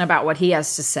this isn't about what he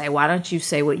has to say. Why don't you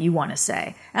say what you want to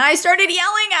say? And I started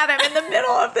yelling at him in the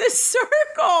middle of this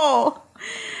circle.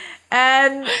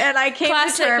 And I came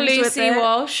Classic to terms Lucy with it.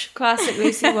 Walsh. Classic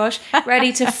Lucy Walsh.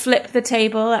 Ready to flip the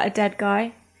table at a dead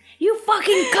guy. You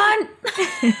fucking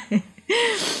cunt!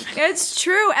 It's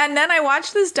true. And then I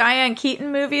watched this Diane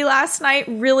Keaton movie last night.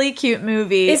 Really cute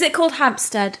movie. Is it called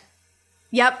Hampstead?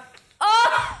 Yep.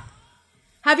 Oh!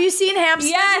 Have you seen Hampstead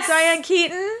Yes. with Diane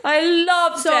Keaton? I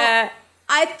loved it.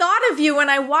 I thought of you when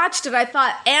I watched it. I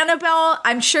thought, Annabelle,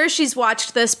 I'm sure she's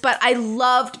watched this, but I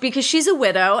loved, because she's a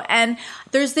widow, and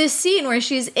there's this scene where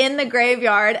she's in the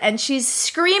graveyard and she's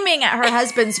screaming at her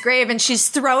husband's grave and she's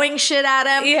throwing shit at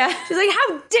him. Yeah. She's like, how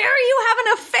dare you have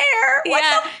an affair?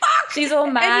 What the fuck? She's all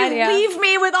mad, And you leave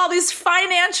me with all this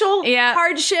financial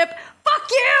hardship. Fuck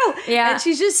you! Yeah. And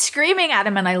she's just screaming at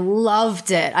him, and I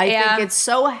loved it. I think it's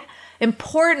so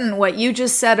important what you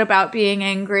just said about being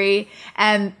angry,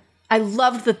 and I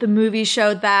loved that the movie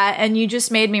showed that, and you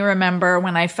just made me remember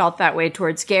when I felt that way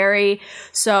towards Gary.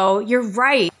 So you're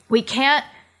right. We can't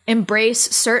embrace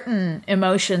certain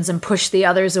emotions and push the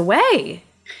others away.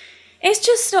 It's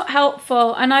just not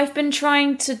helpful, and I've been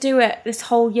trying to do it this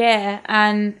whole year,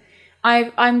 and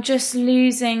I'm just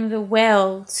losing the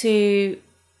will to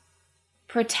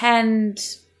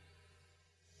pretend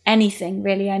anything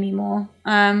really anymore.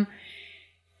 I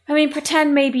mean,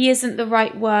 pretend maybe isn't the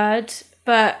right word,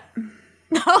 but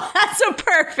no, that's a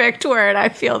perfect word. I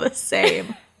feel the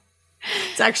same.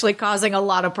 It's actually causing a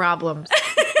lot of problems.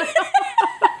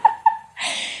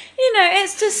 You know,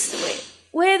 it's just,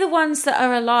 we're the ones that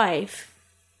are alive.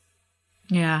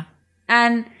 Yeah.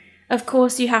 And of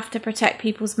course you have to protect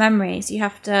people's memories. You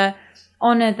have to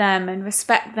honor them and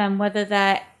respect them, whether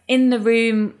they're in the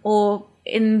room or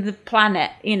in the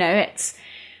planet. You know, it's...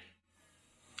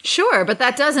 Sure, but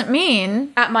that doesn't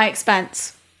mean... At my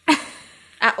expense.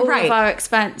 At all of our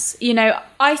expense. You know,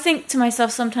 I think to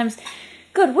myself sometimes,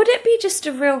 God, would it be just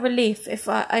a real relief if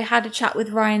I had a chat with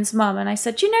Ryan's mum and I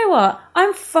said, you know what?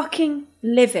 I'm fucking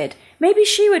livid. Maybe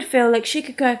she would feel like she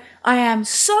could go, I am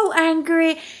so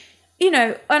angry. You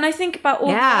know, and I think about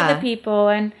all the other people,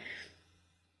 and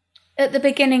at the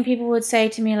beginning people would say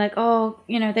to me like, oh,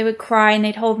 you know, they would cry and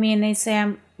they'd hold me and they'd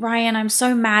say, Ryan, I'm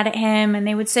so mad at him. And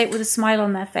they would say it with a smile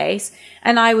on their face.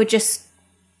 And I would just...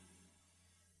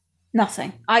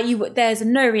 Nothing. There's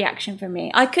no reaction from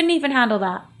me. I couldn't even handle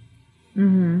that.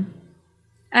 Mm-hmm.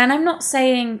 And I'm not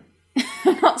saying...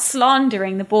 I'm not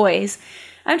slandering the boys.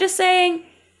 I'm just saying...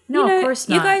 No, you know, of course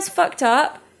not. You guys fucked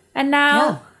up. And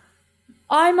now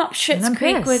I'm up shit's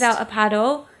creek without a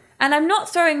paddle. And I'm not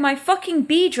throwing my fucking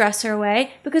bee dresser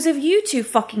away because of you two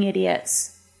fucking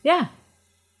idiots. Yeah.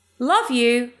 Love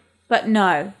you, but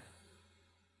no.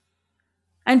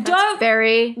 And don't,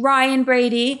 Ryan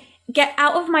Brady, get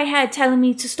out of my head telling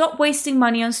me to stop wasting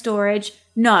money on storage.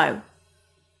 No.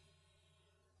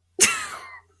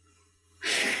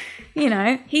 You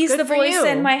know, he's the voice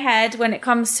in my head when it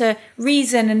comes to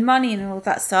reason and money and all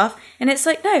that stuff. And it's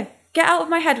like, no, get out of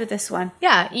my head with this one.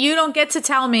 Yeah, you don't get to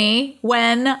tell me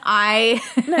when I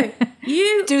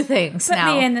you do things put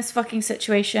now. Me in this fucking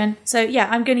situation. So yeah,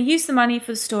 I'm going to use the money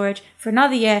for the storage for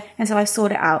another year until I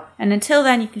sort it out. And until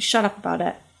then, you can shut up about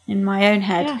it. In my own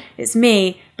head, it's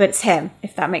me, but it's him,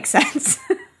 if that makes sense.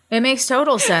 It makes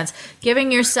total sense.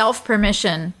 Giving yourself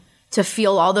permission to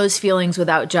feel all those feelings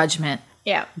without judgment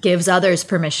gives others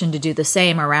permission to do the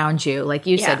same around you. Like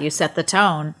you said, you set the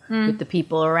tone with the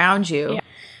people around you. Yeah.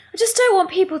 I just don't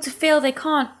want people to feel they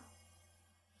can't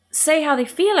say how they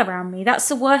feel around me. That's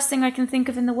the worst thing I can think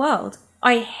of in the world.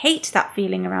 I hate that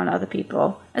feeling around other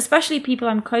people, especially people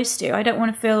I'm close to. I don't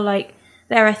want to feel like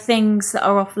there are things that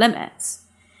are off limits.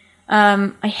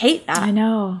 I hate that. I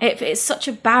know. It's such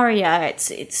a barrier.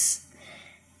 It's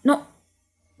not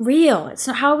real. It's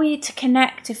not how are we to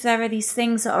connect if there are these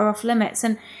things that are off limits.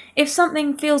 And if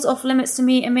something feels off limits to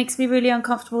me and makes me really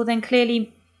uncomfortable, then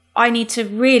clearly I need to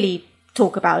really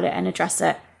talk about it and address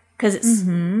it, because it's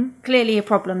clearly a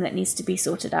problem that needs to be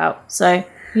sorted out. So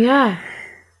Yeah.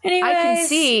 anyways, I can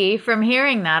see from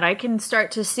hearing that, I can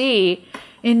start to see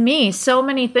in me so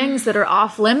many things that are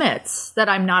off limits that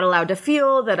I'm not allowed to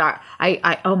feel, that are,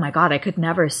 oh my God, I could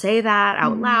never say that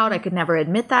out loud. I could never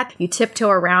admit that. You tiptoe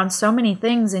around so many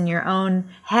things in your own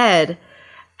head.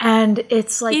 And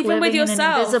it's like Even with living in an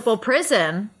yourself. invisible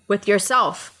prison with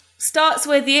yourself. starts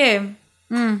with you.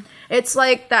 It's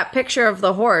like that picture of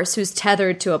the horse who's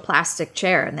tethered to a plastic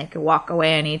chair and they can walk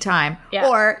away anytime. Yeah.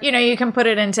 Or, you can put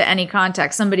it into any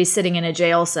context. Somebody's sitting in a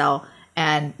jail cell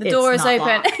and The door is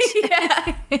open.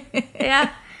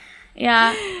 Yeah.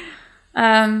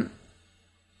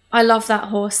 I love that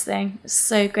horse thing. It's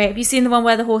so great. Have you seen the one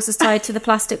where the horse is tied to the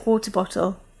plastic water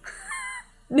bottle?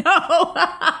 No.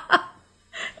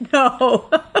 No.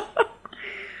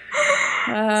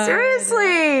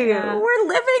 Seriously. We're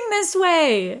living this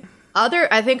way.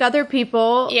 I think other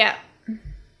people Yeah.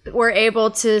 were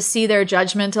able to see their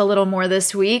judgment a little more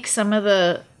this week. Some of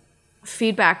the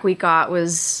feedback we got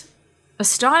was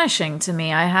astonishing to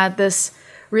me. I had this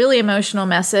really emotional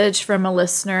message from a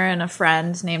listener and a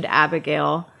friend named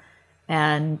Abigail,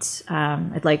 and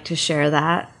I'd like to share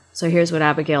that. So here's what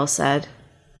Abigail said.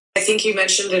 I think you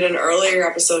mentioned in an earlier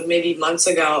episode, maybe months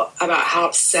ago, about how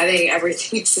upsetting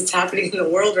everything is that's happening in the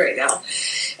world right now.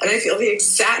 And I feel the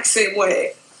exact same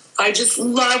way. I just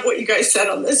love what you guys said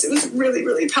on this. It was really,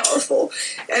 really powerful.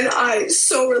 And I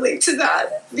so relate to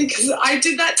that because I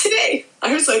did that today.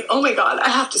 I was like, oh my God, I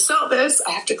have to sell this.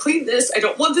 I have to clean this. I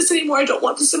don't want this anymore. I don't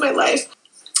want this in my life.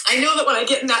 I know that when I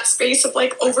get in that space of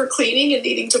like over cleaning and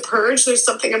needing to purge, there's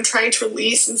something I'm trying to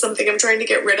release and something I'm trying to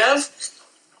get rid of.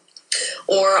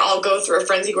 Or I'll go through a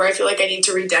frenzy where I feel like I need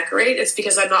to redecorate. It's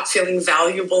because I'm not feeling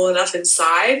valuable enough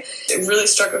inside. It really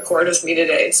struck a chord with me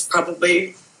today. It's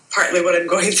probably partly what I'm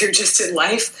going through just in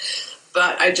life.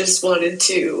 But I just wanted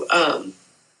to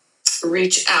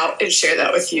reach out and share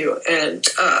that with you. And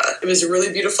it was a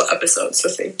really beautiful episode, so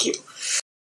thank you.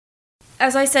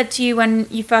 As I said to you when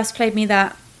you first played me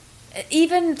that,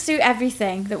 even through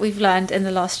everything that we've learned in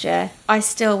the last year, I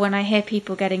still, when I hear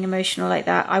people getting emotional like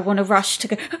that, I want to rush to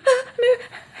go,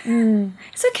 no,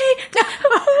 it's okay.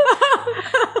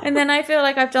 And then I feel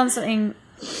like I've done something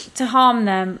to harm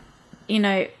them.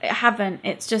 I haven't.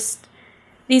 It's just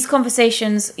these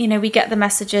conversations, we get the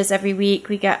messages every week.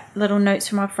 We get little notes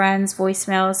from our friends,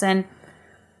 voicemails, and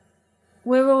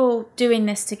we're all doing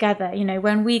this together.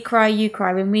 When we cry, you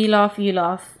cry. When we laugh, you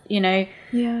laugh.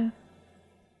 Yeah.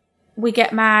 We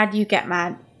get mad, you get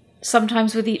mad.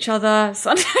 Sometimes with each other,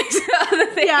 sometimes with other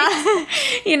things.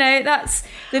 Yeah. That's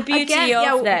the beauty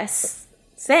of this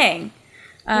thing.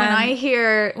 When I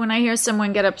hear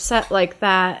someone get upset like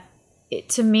that,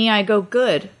 to me, I go,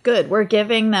 good. We're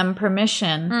giving them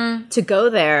permission to go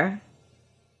there.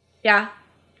 Yeah.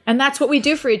 And that's what we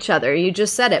do for each other. You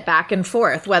just said it, back and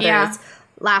forth, whether it's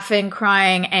laughing,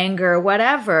 crying, anger,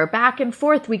 whatever. Back and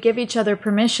forth, we give each other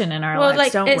permission in our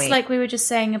lives, don't we? It's like we were just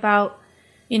saying about,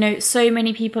 so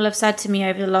many people have said to me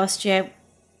over the last year,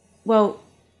 well,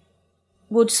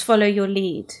 we'll just follow your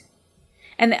lead.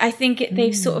 And I think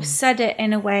they've sort of said it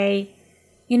in a way,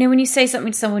 when you say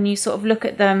something to someone, you sort of look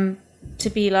at them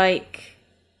to be like,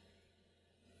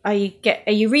 are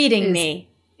you reading me?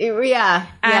 Yeah.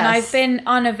 And I've been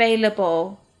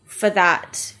unavailable for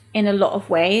that in a lot of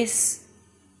ways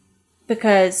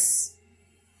because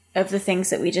of the things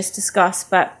that we just discussed.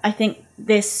 But I think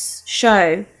this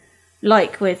show,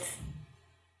 like with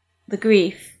the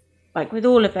grief, like with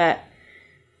all of it,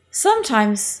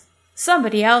 sometimes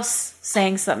somebody else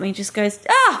saying something just goes,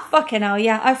 fucking hell,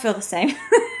 yeah, I feel the same.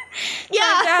 To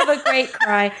have a great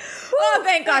cry. Oh,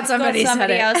 thank God somebody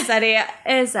else said it.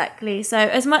 Exactly. So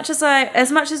as much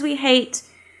as we hate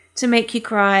to make you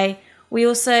cry, we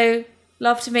also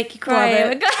love to make you cry.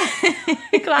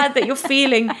 We're glad that you're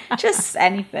feeling just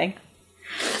anything.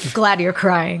 Glad you're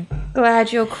crying.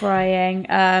 Glad you're crying.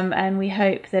 And we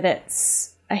hope that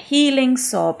it's a healing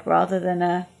sob rather than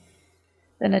a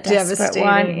desperate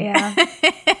one. Yeah.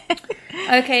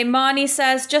 Okay, Marnie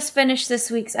says, just finished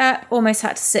this week's app. Almost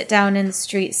had to sit down in the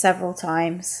street several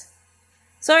times.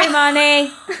 Sorry,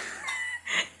 Marnie.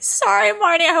 Sorry,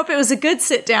 Marnie. I hope it was a good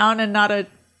sit down and not a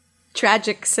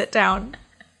tragic sit down.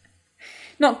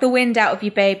 Knock the wind out of you,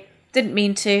 babe. Didn't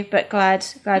mean to, but glad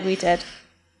we did.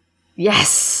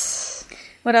 Yes.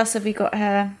 What else have we got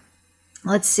here?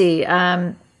 Let's see.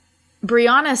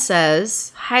 Brianna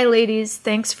says, "Hi, ladies.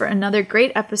 Thanks for another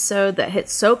great episode that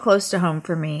hits so close to home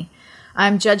for me.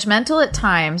 I'm judgmental at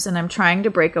times, and I'm trying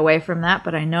to break away from that,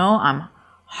 but I know I'm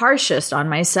harshest on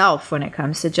myself when it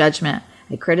comes to judgment.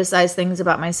 I criticize things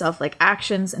about myself like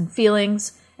actions and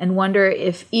feelings and wonder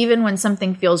if even when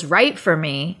something feels right for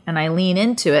me and I lean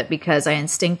into it because I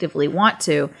instinctively want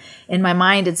to, in my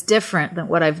mind it's different than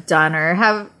what I've done or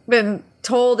have been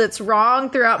told it's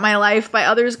wrong throughout my life by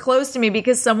others close to me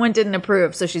because someone didn't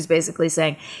approve." So she's basically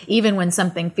saying, even when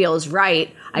something feels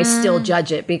right, I still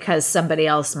judge it because somebody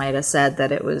else might have said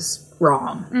that it was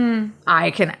wrong. I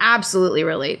can absolutely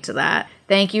relate to that.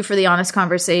 Thank you for the honest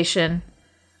conversation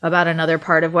about another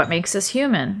part of what makes us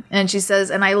human. And she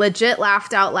says, and I legit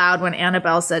laughed out loud when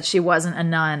Annabelle said she wasn't a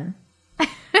nun.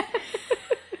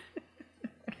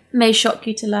 May shock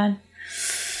you to learn.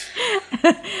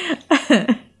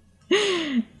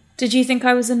 Did you think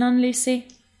I was a nun, Lucy?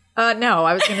 No,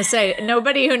 I was going to say,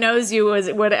 nobody who knows you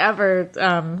would ever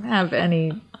have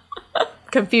any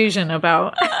confusion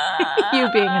about you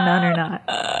being a nun or not.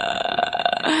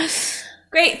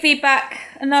 Great feedback.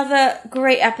 Another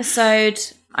great episode.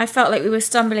 I felt like we were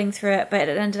stumbling through it, but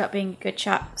it ended up being a good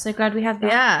chat. So glad we had that.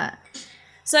 Yeah.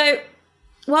 So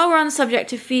while we're on the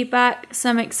subject of feedback,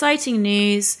 some exciting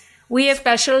news. We have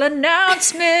Special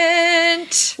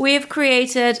announcement. We have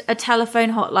created a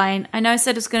telephone hotline. I know I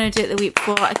said I was going to do it the week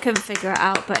before. I couldn't figure it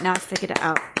out, but now I figured it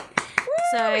out.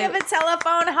 So We have a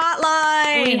telephone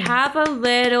hotline. we have a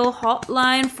little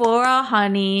hotline for our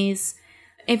honeys.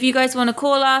 If you guys want to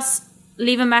call us,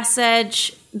 leave a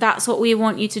message. That's what we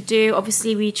want you to do.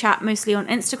 Obviously, we chat mostly on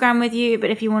Instagram with you, but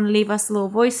if you want to leave us a little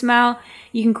voicemail,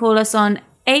 you can call us on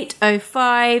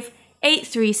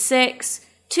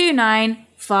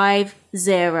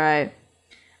 805-836-2950.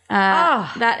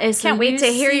 That is Can't wait to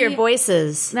hear your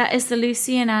voices. That is the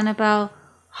Lucy and Annabelle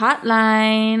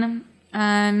hotline.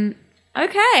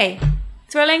 Okay.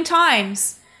 Thrilling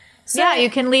times. So, Yeah, you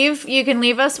can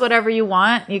leave us whatever you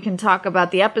want. You can talk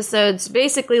about the episodes,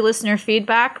 basically listener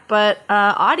feedback, but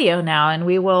audio now, and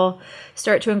we will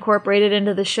start to incorporate it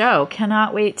into the show.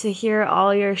 Cannot wait to hear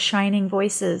all your shining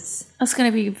voices. That's going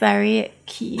to be very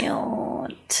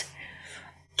cute.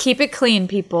 Keep it clean,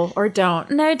 people, or don't.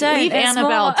 No, don't. Leave It's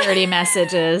Annabelle more- dirty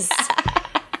messages.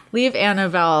 Leave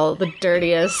Annabelle the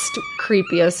dirtiest,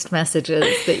 creepiest messages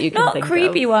that you can Not think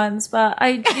creepy of. ones, but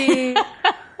I do.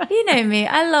 You know me.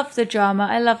 I love the drama.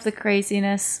 I love the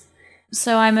craziness.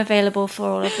 So I'm available for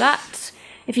all of that.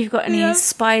 If you've got any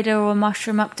spider or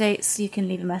mushroom updates, you can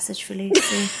leave a message for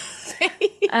Lucy.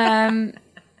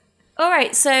 All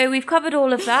right. So we've covered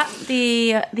all of that.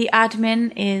 The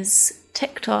admin is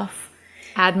ticked off.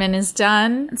 Admin is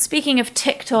done. And speaking of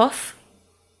ticked off,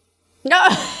 No.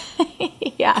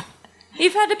 Yeah.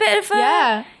 you've had a bit of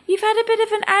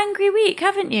an angry week,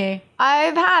 haven't you?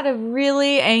 I've had a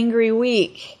really angry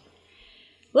week.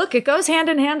 Look, it goes hand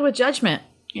in hand with judgment.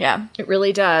 Yeah. It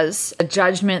really does. The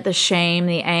judgment, the shame,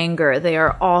 the anger, they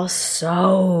are all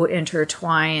so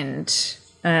intertwined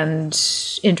and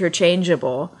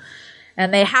interchangeable.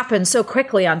 And they happen so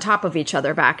quickly on top of each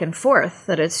other back and forth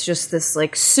that it's just this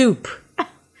like soup.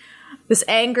 This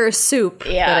anger soup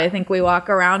that I think we walk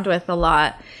around with a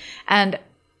lot. And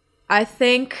I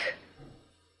think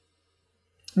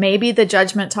maybe the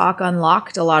judgment talk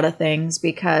unlocked a lot of things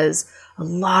because a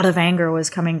lot of anger was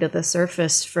coming to the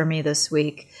surface for me this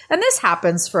week. And this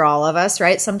happens for all of us,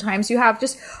 right? Sometimes you have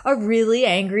just a really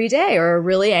angry day or a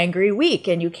really angry week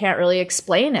and you can't really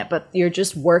explain it, but you're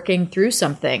just working through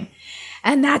something.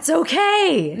 And that's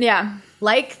okay. Yeah.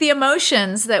 Like the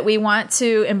emotions that we want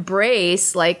to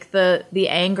embrace, like the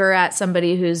anger at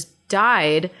somebody who's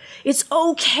died, it's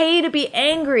okay to be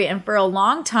angry. And for a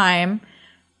long time,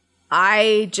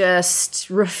 I just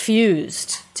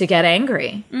refused to get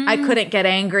angry. I couldn't get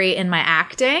angry in my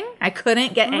acting. I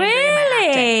couldn't get angry in my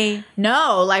acting. Really?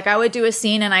 No, like I would do a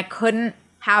scene and I couldn't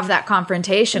have that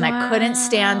confrontation. I couldn't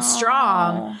stand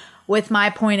strong with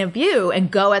my point of view and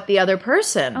go at the other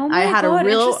person. Oh my I had God,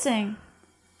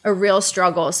 a real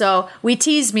struggle. So we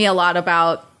tease me a lot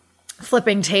about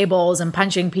flipping tables and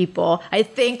punching people. I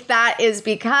think that is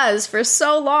because for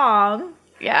so long,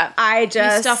 I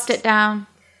just You stuffed it down.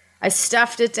 I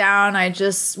stuffed it down. I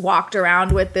just walked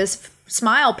around with this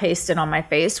smile pasted on my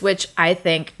face, which I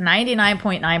think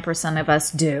 99.9% of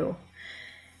us do.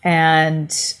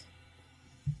 And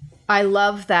I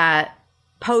love that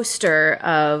poster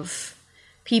of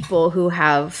people who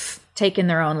have taken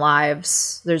their own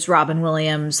lives. There's Robin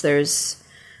Williams. There's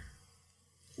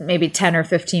maybe 10 or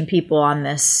 15 people on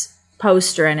this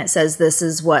poster, and it says, "This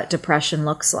is what depression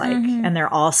looks like." And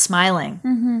they're all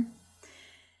smiling.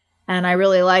 And I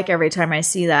really like every time I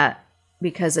see that,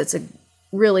 because it's a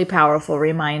really powerful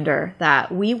reminder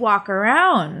that we walk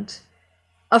around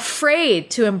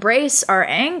afraid to embrace our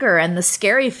anger and the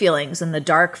scary feelings and the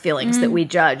dark feelings that we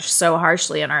judge so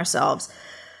harshly in ourselves.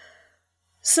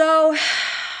 So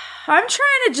I'm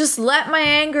trying to just let my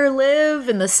anger live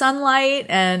in the sunlight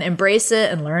and embrace it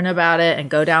and learn about it and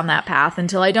go down that path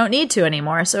until I don't need to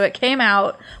anymore. So it came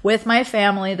out with my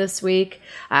family this week.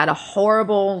 I had a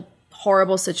horrible,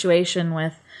 horrible situation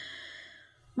with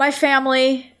my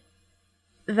family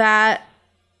that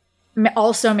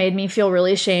also made me feel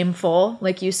really shameful,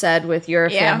 like you said with your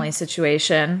family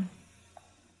situation.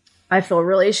 I feel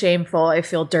really shameful. I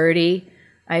feel dirty.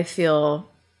 I feel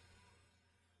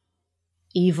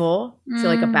evil. I feel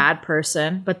like a bad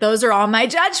person. But those are all my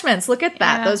judgments. Look at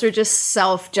that. Those are just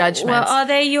self-judgments. Well, are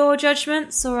they your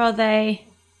judgments or are they...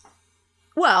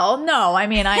 Well, no. I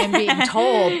mean, I am being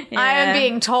told. I am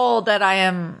being told that I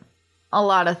am a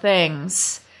lot of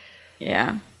things.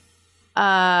 Yeah.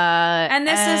 And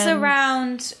this is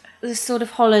around the sort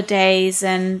of holidays,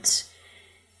 and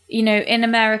you know, in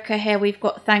America here we've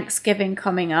got Thanksgiving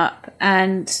coming up,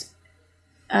 and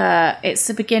it's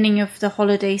the beginning of the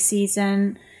holiday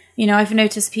season. You know, I've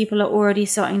noticed people are already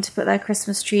starting to put their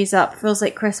Christmas trees up. Feels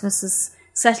like Christmas is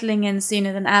settling in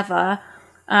sooner than ever.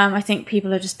 I think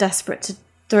people are just desperate to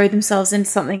throw themselves into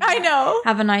something. I know.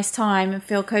 Have a nice time and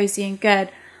feel cozy and good.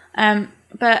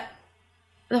 But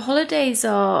the holidays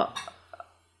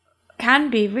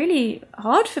can be really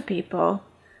hard for people.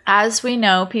 As we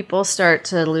know, people start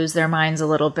to lose their minds a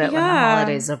little bit when the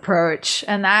holidays approach.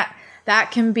 And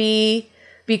that can be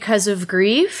because of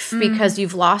grief, because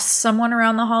you've lost someone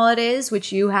around the holidays,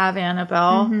 which you have,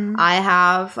 Annabelle.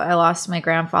 I lost my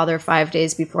grandfather 5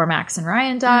 days before Max and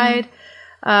Ryan died.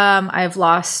 I've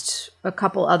lost a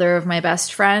couple other of my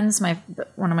best friends.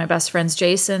 One of my best friends,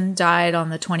 Jason, died on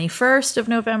the 21st of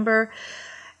November.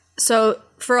 So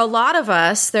for a lot of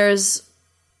us, there's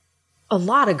a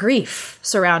lot of grief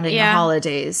surrounding the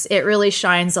holidays. It really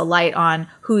shines a light on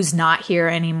who's not here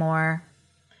anymore.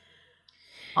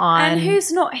 And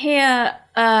who's not here,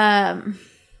 not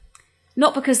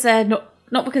because they're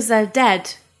not because they're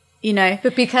dead, you know,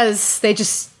 but because they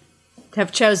just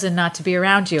have chosen not to be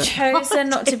around you. Chosen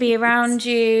not to be around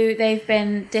you. They've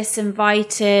been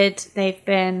disinvited. They've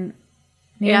been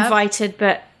invited,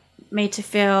 but made to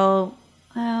feel,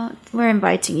 well, we're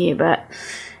inviting you, but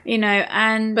you know,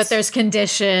 but there's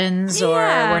conditions, or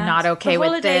we're not okay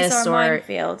with this, are a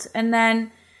minefield. And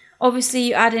then obviously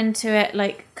you add into it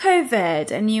like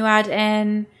COVID, and you add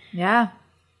in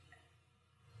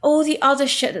all the other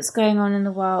shit that's going on in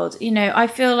the world. You know, I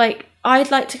feel like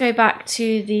I'd like to go back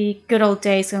to the good old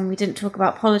days when we didn't talk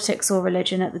about politics or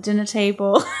religion at the dinner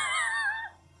table.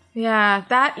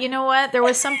 That, you know what? There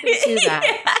was something to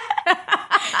that.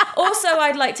 Also,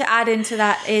 I'd like to add into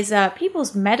that is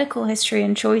people's medical history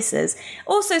and choices.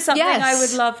 Also something I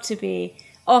would love to be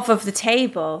off of the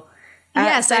table.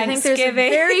 Yes, I think there's a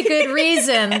very good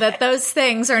reason that those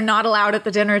things are not allowed at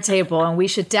the dinner table, and we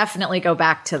should definitely go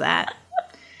back to that.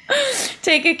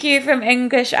 Take a cue from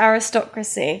English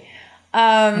aristocracy.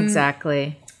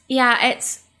 Exactly. Yeah,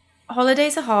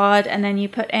 holidays are hard, and then you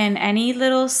put in any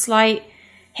little slight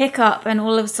hiccup, and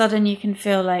all of a sudden you can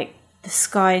feel like the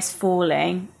sky's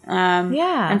falling.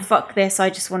 And fuck this, I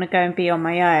just want to go and be on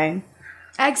my own.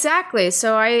 Exactly.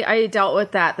 So I dealt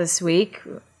with that this week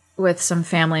with some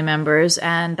family members,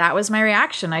 and that was my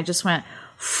reaction. I just went,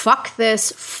 fuck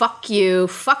this, fuck you,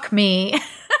 fuck me.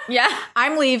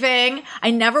 I'm leaving. I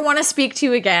never want to speak to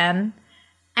you again.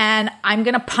 And I'm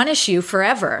going to punish you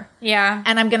forever.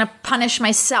 And I'm going to punish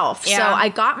myself. So I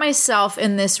got myself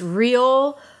in this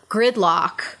real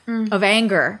gridlock of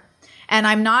anger. And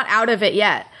I'm not out of it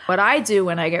yet. What I do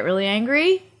when I get really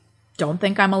angry, don't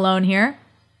think I'm alone here,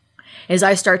 is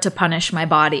I start to punish my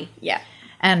body.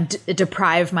 And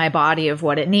deprive my body of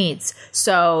what it needs.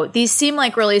 So these seem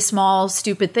like really small,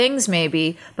 stupid things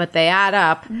maybe, but they add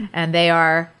up, and they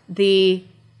are the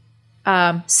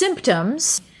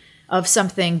symptoms of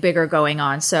something bigger going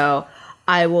on. So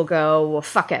I will go, well,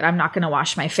 fuck it. I'm not going to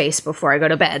wash my face before I go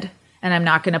to bed, and I'm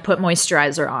not going to put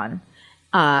moisturizer on,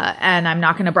 and I'm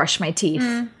not going to brush my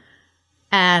teeth.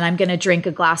 And I'm going to drink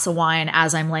a glass of wine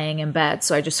as I'm laying in bed.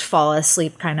 So I just fall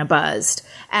asleep kind of buzzed.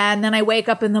 And then I wake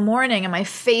up in the morning and my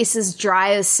face is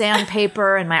dry as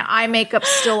sandpaper and my eye makeup's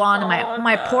still on and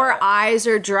my poor eyes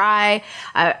are dry.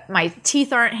 My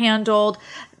teeth aren't handled.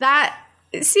 That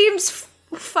seems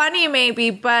funny maybe,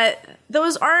 but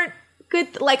those aren't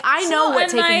good. Like, I know what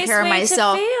taking care of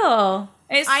myself.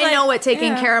 I know what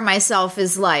taking care of myself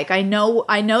is like. I know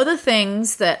the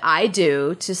things that I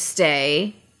do to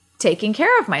stay taking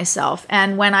care of myself.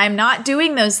 And when I'm not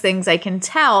doing those things, I can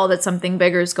tell that something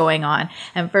bigger is going on.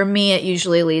 And for me, it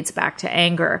usually leads back to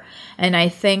anger. And I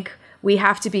think we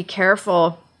have to be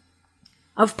careful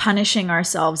of punishing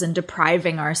ourselves and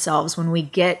depriving ourselves when we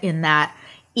get in that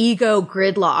ego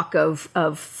gridlock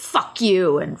of fuck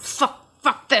you and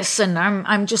fuck this, and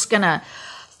I'm just gonna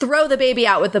throw the baby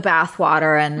out with the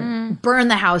bathwater and burn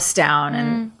the house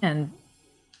down and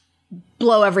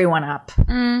blow everyone up.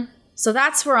 So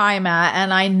that's where I'm at,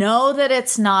 and I know that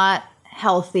it's not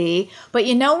healthy, but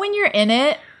you know when you're in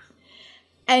it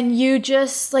and you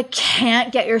just like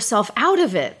can't get yourself out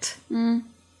of it.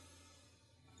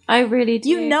 I really do.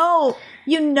 You know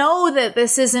that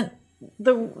this isn't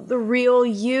the real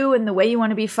you and the way you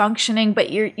want to be functioning, but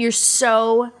you're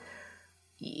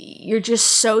just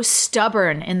so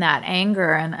stubborn in that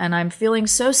anger, and I'm feeling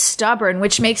so stubborn,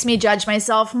 which makes me judge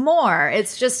myself more.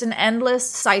 It's just an endless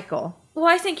cycle. Well,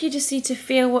 I think you just need to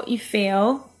feel what you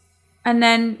feel, and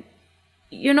then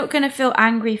you're not going to feel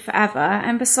angry forever.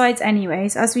 And besides,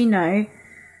 anyways, as we know,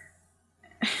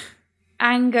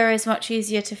 anger is much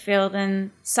easier to feel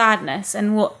than sadness,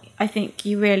 and what I think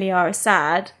you really are is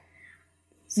sad.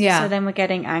 So then we're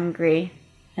getting angry,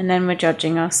 and then we're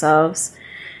judging ourselves.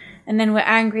 And then we're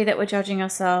angry that we're judging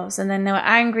ourselves, and then we're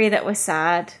angry that we're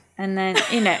sad, and then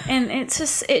and it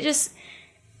just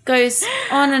goes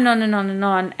on and on and on and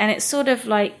on. And it's sort of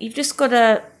like you've just got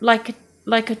to like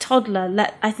a toddler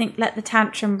let the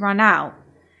tantrum run out.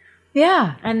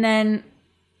 Yeah, and then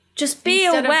just be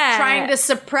Instead aware. Of trying to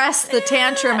suppress the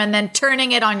tantrum and then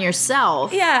turning it on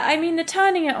yourself. Yeah, I mean the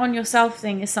turning it on yourself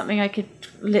thing is something I could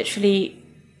literally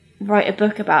write a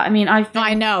book about. I mean,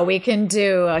 I know we can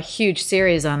do a huge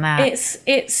series on that.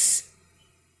 It's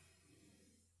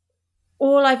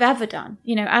all I've ever done.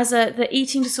 As the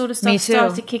eating disorder stuff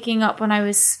started kicking up when I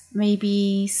was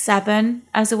maybe 7,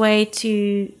 as a way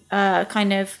to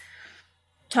kind of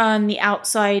turn the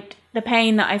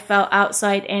pain that I felt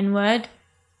outside inward.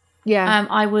 Yeah.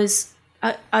 I was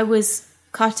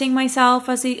cutting myself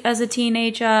as a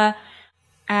teenager,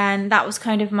 and that was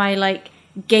kind of my like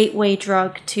gateway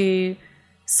drug to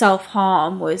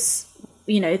self-harm was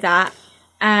that.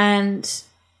 And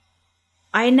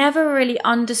I never really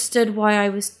understood why I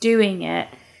was doing it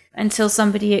until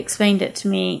somebody explained it to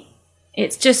me.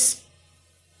 It just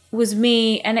was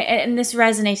me, and this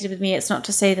resonated with me. It's not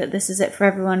to say that this is it for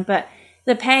everyone, but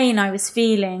the pain I was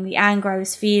feeling, the anger I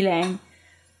was feeling,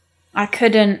 I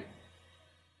couldn't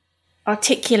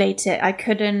articulate it. I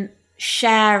couldn't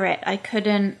share it.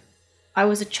 I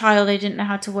was a child. I didn't know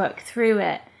how to work through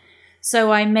it.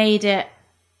 So I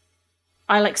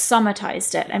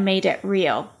somatized it. I made it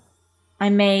real. I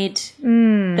made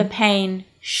the pain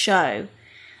show.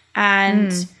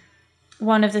 And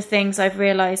one of the things I've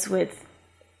realized with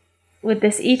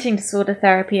this eating disorder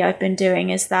therapy I've been doing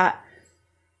is that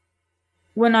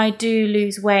when I do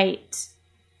lose weight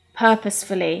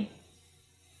purposefully,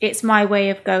 it's my way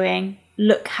of going,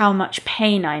 look how much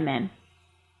pain I'm in.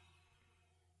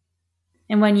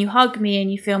 And when you hug me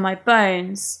and you feel my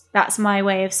bones, that's my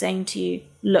way of saying to you,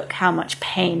 look how much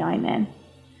pain I'm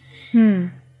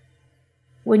in.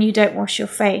 When you don't wash your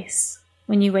face,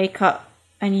 when you wake up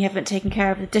and you haven't taken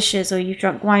care of the dishes, or you've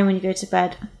drunk wine when you go to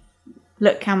bed,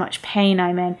 look how much pain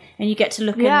I'm in. And you get to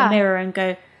look in the mirror and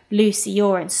go, Lucy,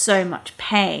 you're in so much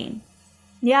pain.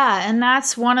 Yeah, and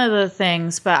that's one of the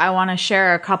things, but I want to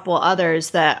share a couple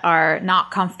others that are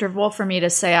not comfortable for me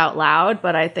to say out loud,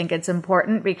 but I think it's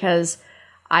important because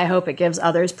I hope it gives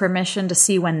others permission to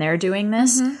see when they're doing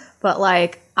this. But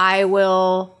like, I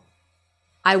won't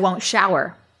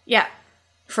shower. Yeah.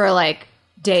 For like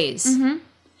days.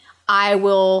 I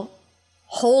will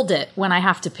hold it when I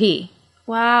have to pee.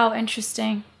 Wow,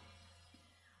 interesting.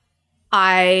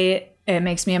 It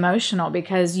makes me emotional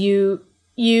because you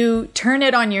turn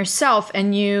it on yourself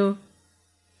and you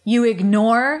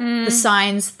ignore the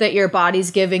signs that your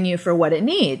body's giving you for what it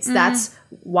needs. That's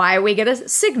why we get a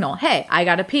signal. Hey, I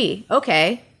gotta pee.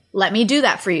 Okay, let me do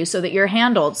that for you so that you're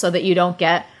handled, so that you don't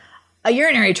get a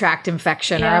urinary tract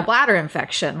infection or a bladder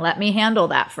infection. Let me handle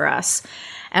that for us.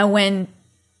 And when,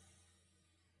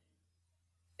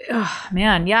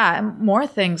 more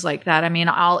things like that. I mean,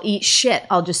 I'll eat shit.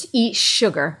 I'll just eat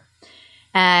sugar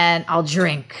and I'll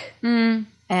drink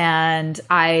and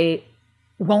I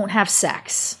won't have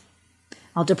sex.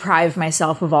 I'll deprive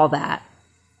myself of all that.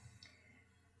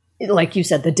 Like you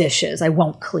said, the dishes, I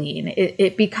won't clean.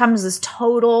 It becomes this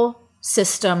total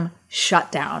system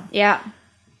shutdown. Yeah.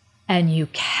 And you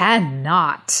just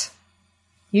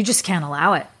can't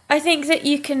allow it. I think that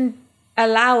you can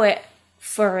allow it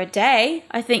for a day.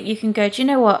 I think you can go, do you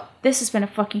know what? This has been a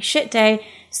fucking shit day.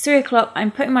 It's 3:00.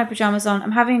 I'm putting my pajamas on.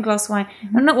 I'm having a glass of wine.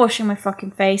 I'm not washing my fucking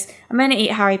face. I'm going to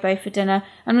eat Haribo for dinner.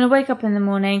 I'm going to wake up in the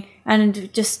morning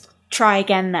and just try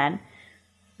again then.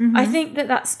 I think that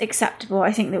that's acceptable.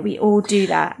 I think that we all do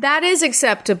that. That is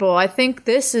acceptable. I think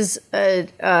this is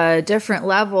a different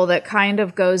level that kind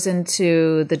of goes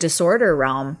into the disorder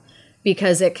realm,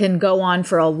 because it can go on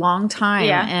for a long time.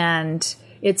 Yeah. And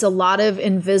it's a lot of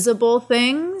invisible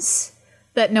things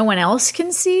that no one else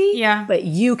can see. Yeah. But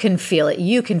you can feel it.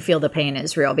 You can feel the pain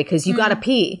is real because you got to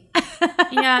pee.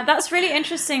 Yeah, that's really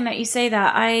interesting that you say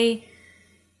that. I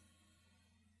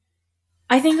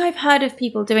think I've heard of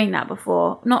people doing that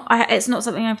before. It's not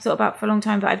something I've thought about for a long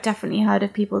time, but I've definitely heard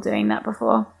of people doing that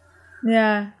before.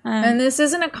 Yeah. And this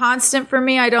isn't a constant for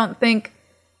me. I don't think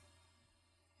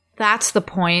that's the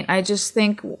point. I just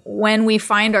think when we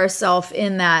find ourselves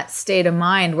in that state of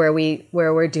mind where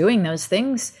we're doing those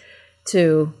things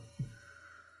to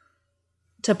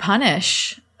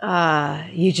punish,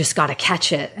 you just got to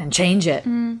catch it and change it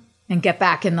and get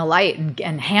back in the light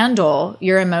and handle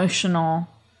your emotional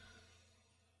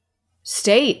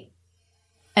state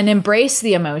and embrace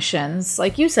the emotions.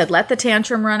 Like you said, let the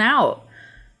tantrum run out.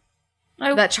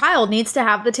 That child needs to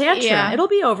have the tantrum. Yeah. It'll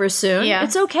be over soon. Yeah.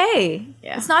 It's okay.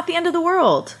 Yeah. It's not the end of the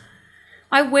world.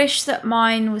 I wish that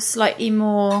mine was slightly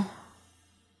more...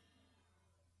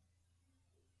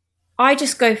 I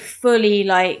just go fully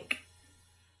like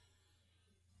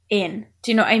in.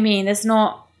 Do you know what I mean? It's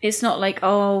not like,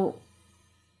 oh,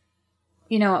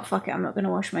 you know what, fuck it, I'm not going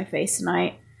to wash my face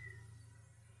tonight.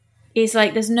 It's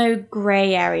like there's no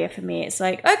grey area for me. It's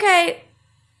like, okay,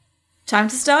 time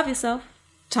to starve yourself.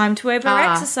 Time to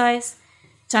over-exercise.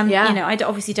 I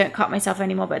obviously don't cut myself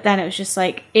anymore, but then it was just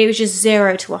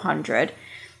 0 to 100.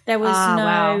 There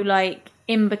was like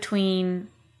in-between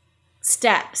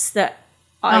steps that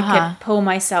I could pull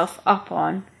myself up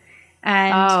on.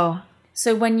 And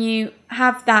so when you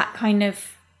have that kind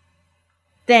of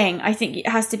thing, I think it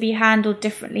has to be handled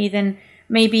differently than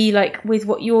maybe like with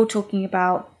what you're talking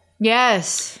about.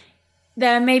 Yes.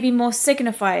 There may be more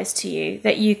signifiers to you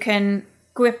that you can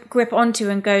grip onto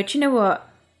and go, do you know what?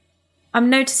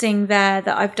 I'm noticing there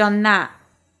that I've done that.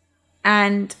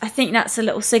 And I think that's a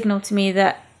little signal to me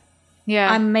that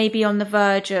I'm maybe on the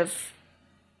verge of...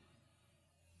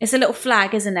 It's a little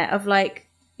flag, isn't it? Of like...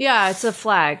 Yeah, it's a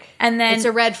flag. And then... It's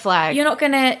a red flag. You're not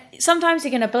going to... Sometimes you're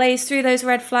going to blaze through those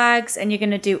red flags and you're going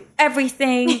to do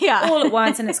everything all at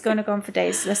once and it's going to go on for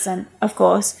days. Listen, of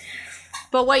course.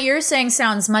 But what you're saying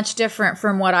sounds much different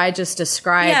from what I just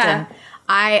described. Yeah. And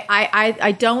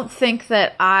I don't think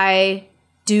that I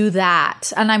do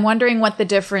that. And I'm wondering what the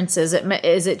difference is.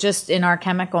 Is it just in our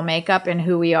chemical makeup and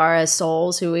who we are as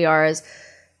souls, who we are as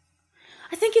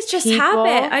I think it's just people?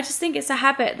 habit. I just think it's a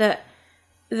habit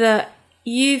that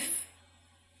you've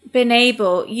been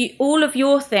able... all of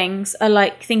your things are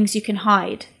like things you can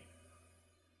hide.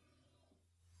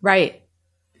 Right.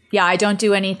 Yeah, I don't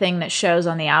do anything that shows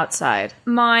on the outside.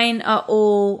 Mine are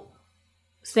all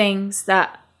things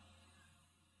that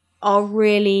are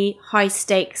really high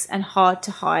stakes and hard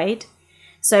to hide.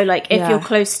 So, like, if you're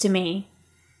close to me,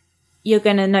 you're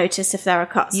going to notice if there are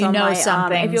cuts on my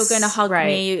arm. If you're going to hug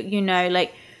me, you know,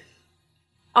 like,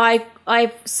 I've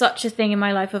such a thing in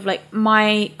my life of, like,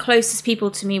 my closest people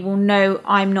to me will know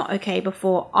I'm not okay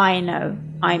before I know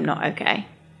I'm not okay.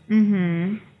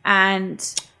 Mm-hmm.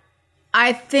 And...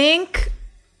 I think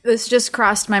this just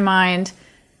crossed my mind.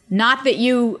 Not that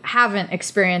you haven't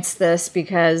experienced this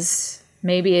because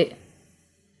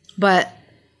but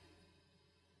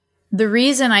the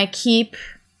reason I keep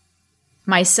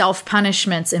my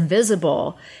self-punishments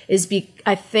invisible is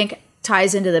I think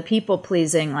ties into the people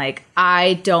pleasing. Like,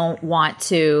 I don't want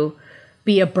to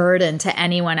be a burden to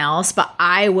anyone else, but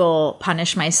I will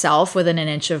punish myself within an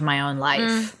inch of my own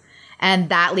life. And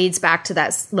that leads back to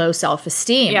that low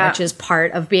self-esteem, which is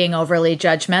part of being overly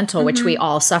judgmental, which we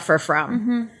all suffer from.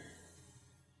 Mm-hmm.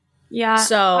 Yeah.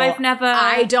 So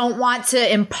I don't want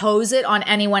to impose it on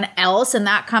anyone else. And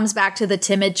that comes back to the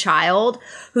timid child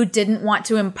who didn't want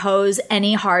to impose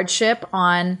any hardship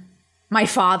on my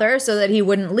father so that he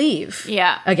wouldn't leave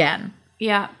again.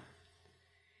 Yeah.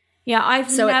 Yeah,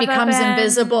 So it becomes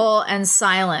invisible and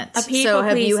silent. A people so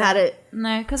have pleaser. you had it?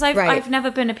 No, because I've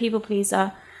never been a people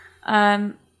pleaser.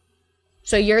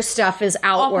 So your stuff is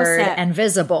outward Opposite. and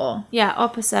visible. Yeah,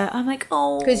 opposite. I'm like,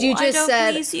 because you just I don't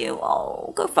said- please you.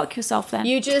 Oh, go fuck yourself then.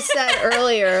 You just said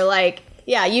earlier,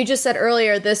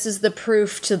 this is the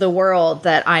proof to the world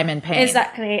that I'm in pain.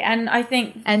 Exactly. And I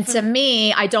think... And to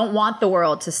me, I don't want the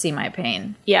world to see my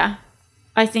pain. Yeah.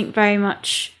 I think very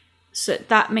much... So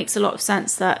that makes a lot of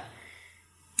sense that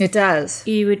It does.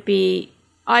 You would be...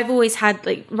 I've always had,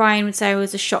 like, Ryan would say I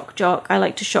was a shock jock. I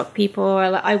like to shock people.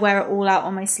 I wear it all out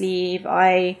on my sleeve.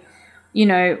 I, you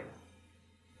know,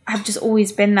 have just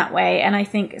always been that way. And I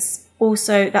think it's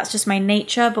also, that's just my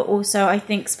nature. But also I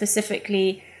think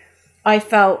specifically I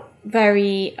felt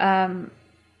very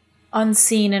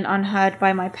unseen and unheard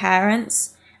by my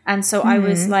parents. And so I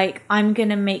was like, I'm going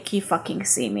to make you fucking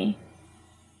see me.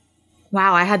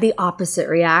 Wow, I had the opposite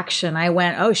reaction. I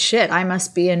went, oh shit, I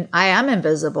am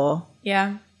invisible.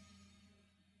 Yeah.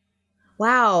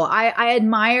 Wow, I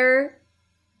admire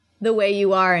the way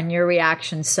you are and your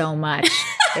reaction so much.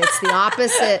 It's the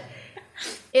opposite.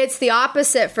 It's the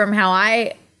opposite from how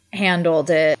I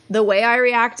handled it. The way I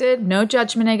reacted, no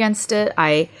judgment against it.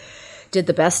 I did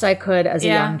the best I could as a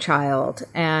young child,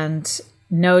 and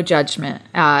no judgment.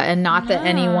 And not that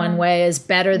any one way is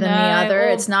better than the other.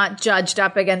 It's not judged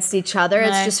up against each other.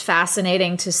 It's just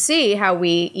fascinating to see how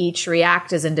we each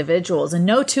react as individuals. And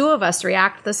no two of us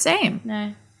react the same.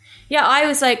 No. Yeah, I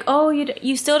was like, oh,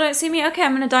 you still don't see me? Okay,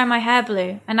 I'm going to dye my hair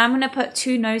blue. And I'm going to put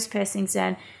 2 nose piercings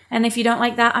in. And if you don't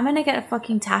like that, I'm going to get a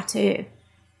fucking tattoo.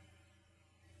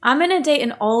 I'm going to date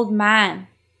an old man.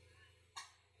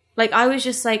 Like, I was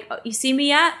just like, oh, you see me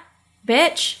yet?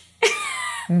 Bitch.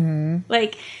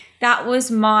 Like, that was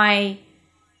my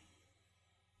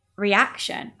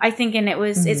reaction. I think, and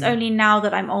it's only now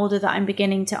that I'm older that I'm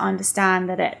beginning to understand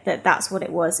that that's what it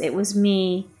was. It was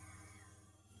me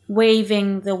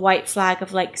waving the white flag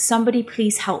of like, somebody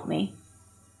please help me.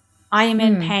 I am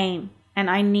in pain and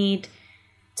I need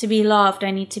to be loved.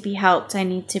 I need to be helped. I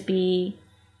need to be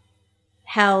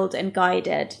held and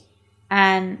guided.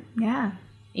 And,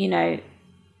 you know,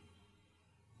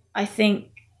 I think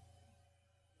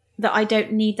that I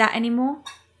don't need that anymore.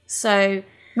 So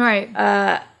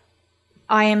I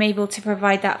am able to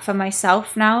provide that for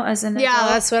myself now as an adult. Yeah,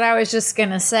 that's what I was just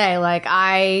gonna say. Like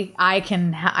I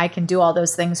can do all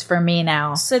those things for me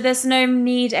now. So there's no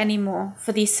need anymore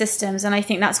for these systems, and I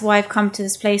think that's why I've come to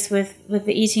this place with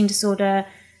the eating disorder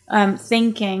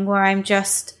thinking, where I'm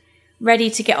just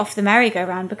ready to get off the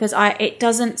merry-go-round because it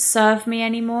doesn't serve me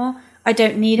anymore. I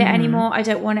don't need it anymore. I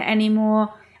don't want it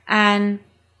anymore, and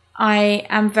I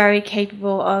am very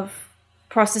capable of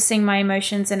processing my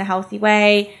emotions in a healthy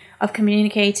way, of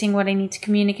communicating what I need to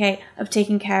communicate, of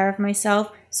taking care of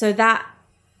myself. So that...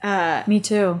 me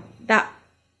too. That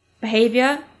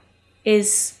behavior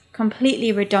is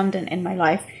completely redundant in my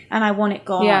life, and I want it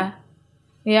gone. Yeah.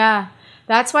 Yeah.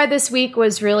 That's why this week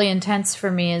was really intense for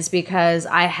me, is because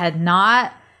I had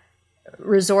not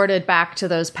resorted back to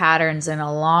those patterns in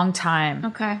a long time.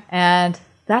 Okay. And...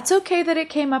 that's okay that it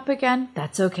came up again.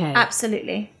 That's okay.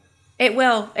 Absolutely. It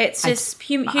will. It's just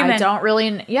human. I don't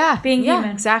really... Being human.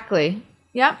 Exactly.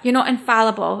 Yeah. You're not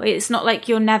infallible. It's not like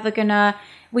we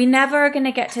never are going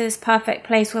to get to this perfect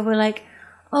place where we're like,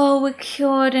 oh, we're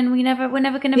cured and we're never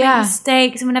going to make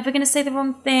mistakes and we're never going to say the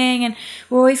wrong thing and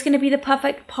we're always going to be the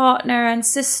perfect partner and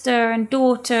sister and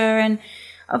daughter and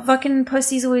a fucking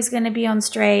pussy's always going to be on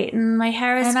straight and my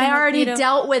hair is... And I already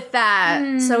dealt with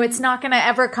that. So it's not going to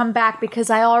ever come back because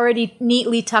I already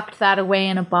neatly tucked that away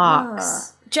in a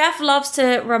box. Jeff loves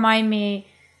to remind me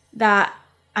that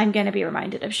I'm going to be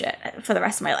reminded of shit for the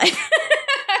rest of my life.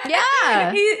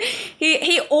 Yeah.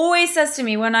 He always says to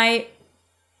me when I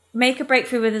make a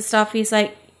breakthrough with his stuff, he's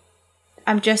like,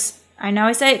 I know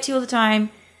I say it to you all the time.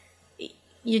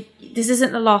 This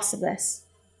isn't the loss of this.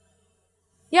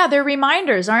 Yeah, they're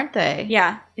reminders, aren't they?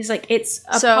 Yeah. It's like, it's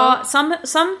a part.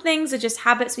 Some things are just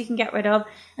habits we can get rid of.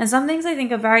 And some things I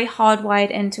think are very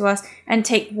hardwired into us and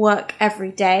take work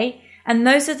every day. And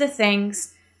those are the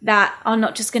things that are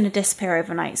not just going to disappear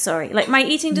overnight. Sorry. Like my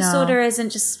eating disorder isn't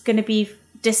just going to be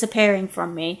disappearing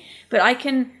from me, but I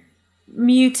can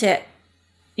mute it,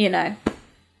 you know.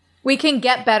 We can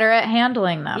get better at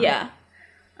handling them. Yeah.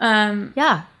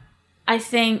 I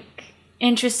think,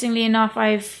 interestingly enough,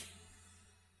 I've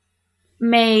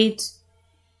made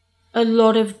a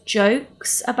lot of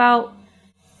jokes about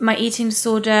my eating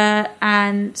disorder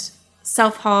and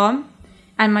self-harm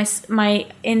and my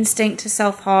instinct to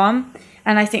self-harm.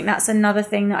 And I think that's another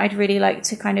thing that I'd really like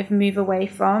to kind of move away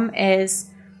from, is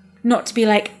not to be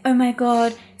like, oh my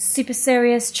God, super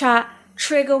serious chat,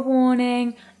 trigger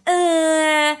warning.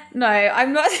 No,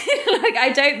 I'm not like,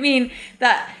 I don't mean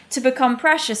that to become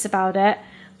precious about it,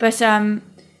 but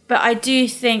I do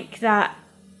think that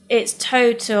it's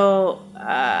total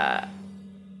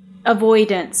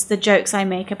avoidance, the jokes I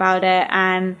make about it.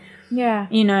 And,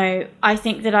 you know, I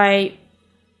think that I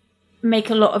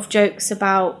make a lot of jokes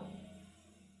about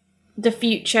the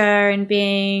future and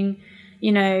being,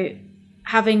 you know,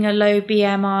 having a low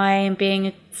BMI and being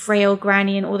a frail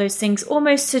granny and all those things,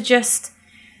 almost to just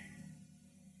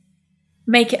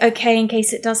make it okay in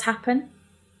case it does happen.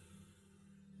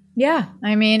 Yeah,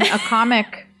 I mean, a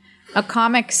comic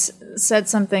said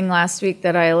something last week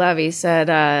that I love. He said,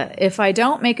 if I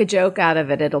don't make a joke out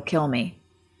of it, it'll kill me.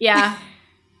 Yeah.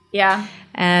 Yeah.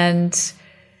 And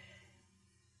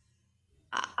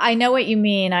I know what you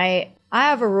mean. I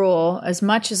have a rule, as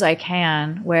much as I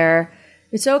can, where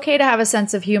it's okay to have a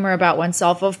sense of humor about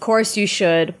oneself. Of course you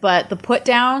should, but the put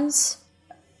downs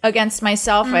against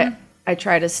myself, I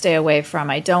try to stay away from.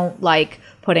 I don't like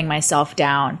putting myself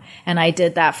down. And I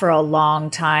did that for a long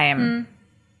time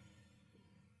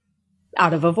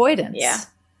out of avoidance. Yeah.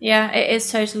 Yeah, it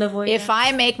is total avoidance. If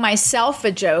I make myself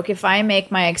a joke, if I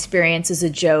make my experiences a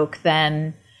joke,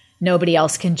 then nobody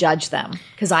else can judge them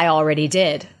because I already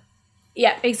did.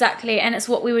 Yeah, exactly. And it's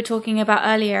what we were talking about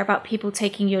earlier about people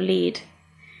taking your lead.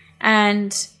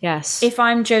 And yes, if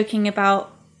I'm joking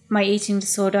about my eating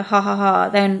disorder, ha ha ha,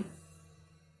 then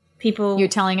people... You're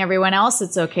telling everyone else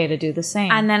it's okay to do the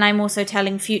same. And then I'm also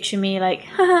telling future me, like,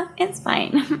 haha, it's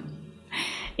fine.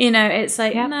 You know, it's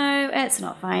like, no, it's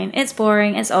not fine. It's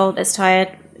boring. It's old. It's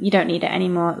tired. You don't need it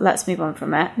anymore. Let's move on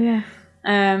from it. Yeah.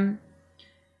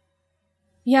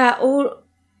 Yeah,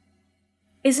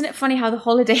 isn't it funny how the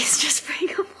holidays just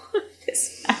bring up all of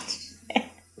this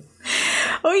magic?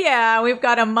 Oh, yeah. We've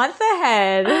got a month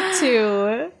ahead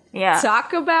to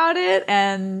talk about it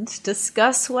and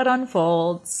discuss what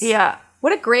unfolds. Yeah.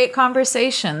 What a great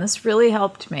conversation. This really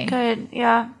helped me. Good.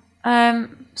 Yeah.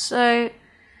 So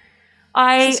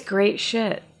this is great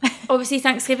shit. Obviously,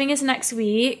 Thanksgiving is next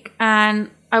week, and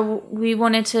we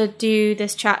wanted to do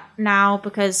this chat now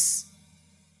because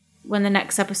when the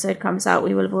next episode comes out,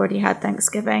 we will have already had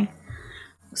Thanksgiving.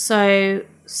 So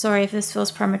sorry if this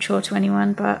feels premature to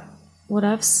anyone, but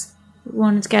whatevs. We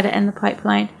wanted to get it in the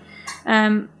pipeline.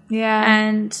 Yeah.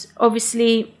 And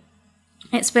obviously,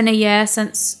 it's been a year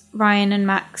since Ryan and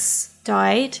Max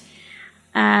died,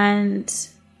 and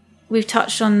we've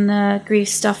touched on the grief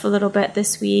stuff a little bit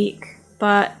this week,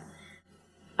 but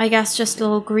I guess just a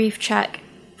little grief check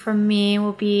from me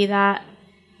will be that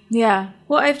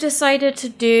what I've decided to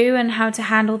do and how to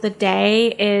handle the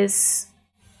day is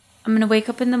I'm going to wake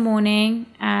up in the morning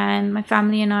and my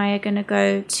family and I are going to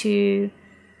go to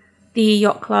the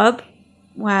yacht club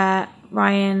where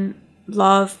Ryan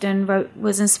loved and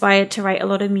was inspired to write a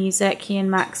lot of music. He and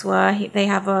Max were. They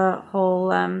have a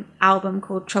whole album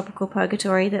called Tropical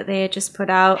Purgatory that they had just put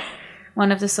out.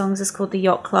 One of the songs is called The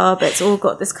Yacht Club. It's all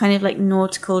got this kind of like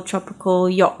nautical, tropical,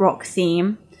 yacht rock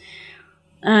theme.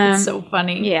 It's so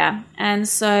funny. Yeah. And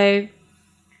so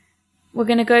we're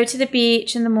going to go to the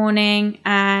beach in the morning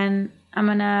and I'm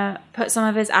going to put some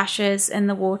of his ashes in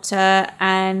the water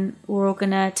and we're all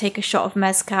going to take a shot of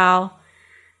mezcal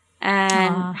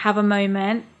and have a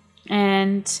moment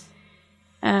and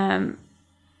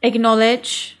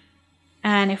acknowledge.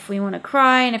 And if we want to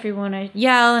cry and if we want to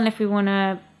yell and if we want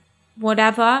to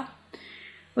whatever,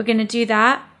 we're going to do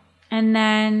that. And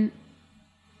then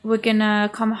we're going to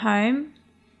come home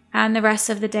and the rest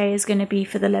of the day is going to be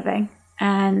for the living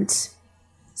and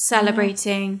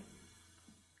celebrating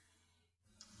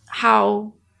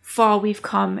how far we've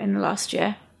come in the last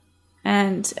year.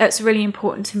 And it's really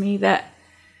important to me that,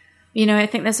 you know, I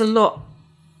think there's a lot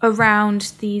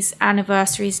around these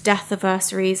anniversaries, death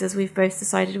anniversaries, as we've both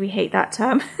decided we hate that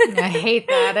term. I hate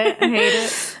that. I hate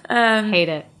it. Hate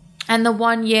it. And the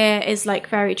 1 year is like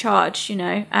very charged, you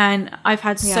know, and I've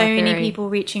had so many people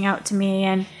reaching out to me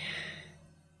and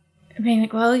being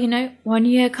like, well, you know, 1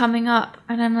 year coming up.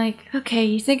 And I'm like, okay,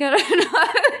 you think I don't know?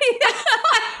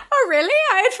 Oh, really?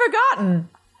 I had forgotten.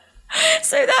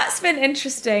 So that's been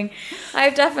interesting.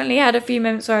 I've definitely had a few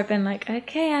moments where I've been like,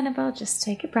 okay, Annabelle, just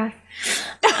take a breath.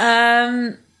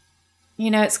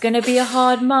 You know, it's going to be a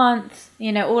hard month,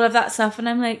 you know, all of that stuff. And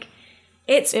I'm like,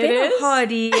 it's been a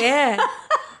hard year.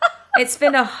 It's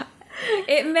been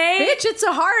Bitch, it's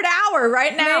a hard hour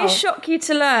right now. It may shock you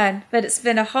to learn, but it's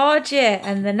been a hard year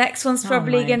and the next one's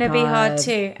probably going to be hard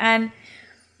too. And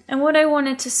what I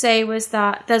wanted to say was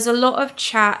that there's a lot of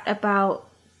chat about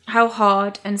how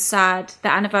hard and sad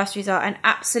the anniversaries are, and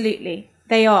absolutely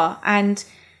they are. And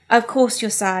of course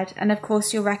you're sad, and of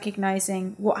course you're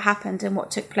recognizing what happened and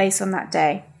what took place on that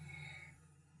day.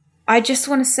 I just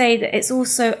want to say that it's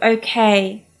also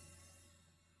okay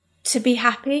to be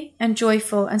happy and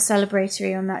joyful and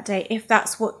celebratory on that day if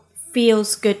that's what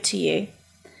feels good to you.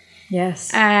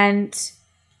 Yes. And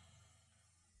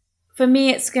for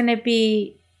me, it's going to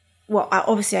be, well,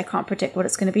 obviously I can't predict what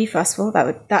it's going to be, first of all.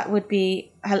 That would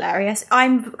be hilarious.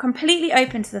 I'm completely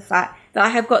open to the fact that I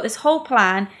have got this whole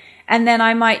plan and then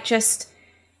I might just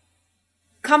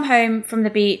come home from the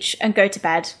beach and go to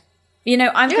bed. You know,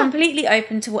 I'm completely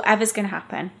open to whatever's going to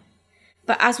happen.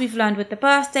 But as we've learned with the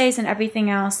birthdays and everything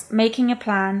else, making a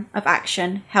plan of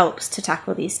action helps to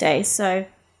tackle these days. So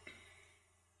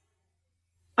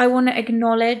I want to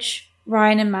acknowledge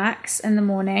Ryan and Max in the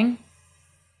morning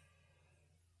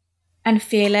and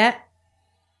feel it.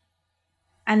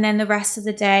 And then the rest of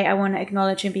the day, I want to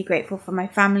acknowledge and be grateful for my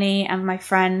family and my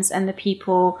friends and the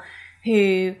people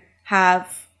who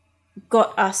have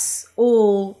got us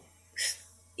all,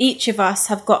 each of us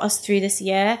have got us through this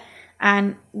year,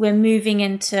 and we're moving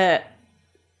into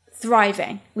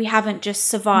thriving. We haven't just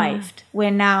survived.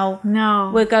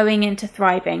 We're going into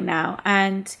thriving now.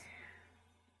 And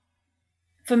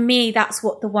for me, that's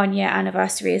what the 1 year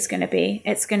anniversary is going to be.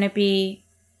 It's going to be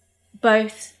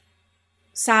both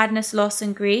sadness, loss,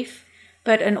 and grief,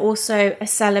 and also a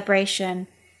celebration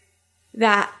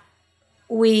that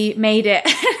we made it.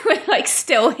 We're like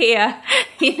still here,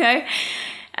 you know,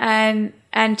 and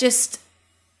just,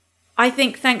 I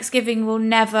think Thanksgiving will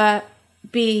never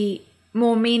be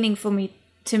more meaningful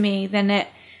to me than it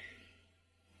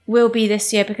will be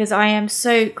this year, because I am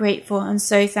so grateful and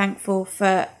so thankful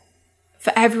for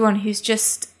everyone who's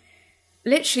just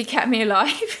literally kept me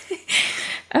alive.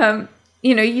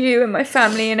 You know, you and my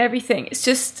family and everything. It's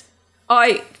just,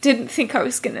 I didn't think I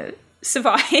was going to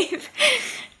survive.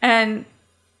 And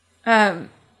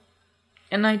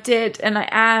I did, and I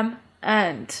am,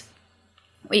 and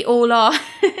we all are.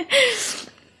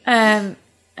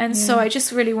 So I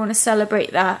just really want to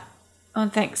celebrate that on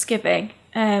Thanksgiving.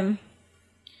 Ryan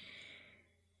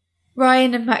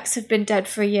and Max have been dead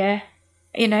for a year.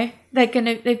 You know, they've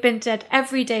been dead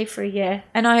every day for a year,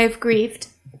 and I have grieved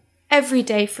every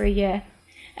day for a year.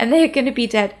 And they're going to be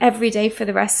dead every day for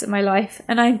the rest of my life.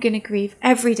 And I'm going to grieve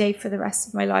every day for the rest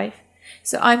of my life.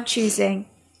 So I'm choosing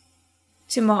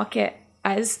to mark it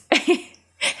as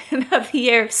another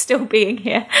year of still being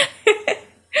here.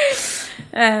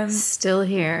 Still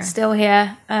here. Still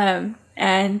here.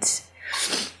 And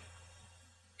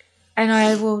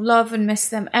I will love and miss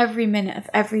them every minute of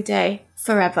every day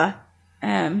forever.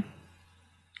 And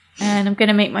I'm going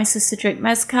to make my sister drink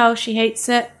mezcal. She hates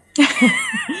it.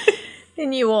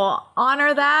 And you will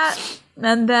honor that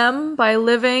and them by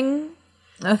living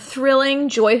a thrilling,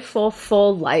 joyful,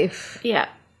 full life. Yeah.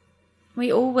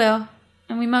 We all will.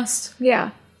 And we must. Yeah.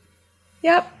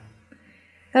 Yep.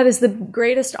 That is the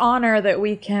greatest honor that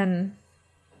we can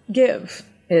give,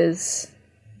 is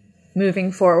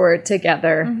moving forward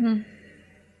together. Mm-hmm.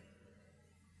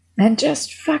 And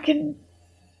just fucking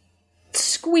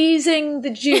squeezing the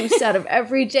juice out of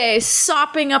every day,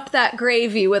 sopping up that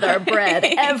gravy with our bread,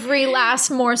 every last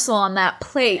morsel on that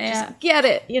plate. Yeah. Just get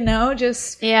it, you know,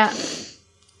 just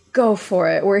go for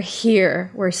it. We're here.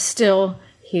 We're still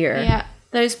here. Yeah.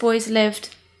 Those boys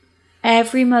lived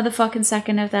every motherfucking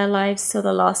second of their lives till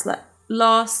the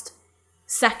last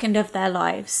second of their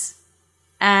lives.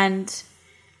 And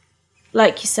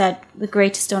like you said, the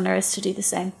greatest honor is to do the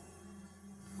same.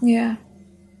 Yeah.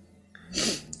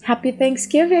 Happy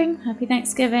Thanksgiving. Happy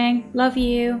Thanksgiving. Love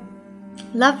you.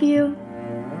 Love you.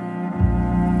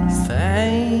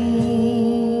 Thanks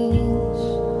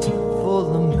for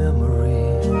the memory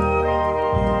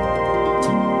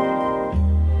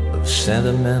of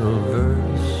sentimental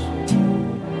verse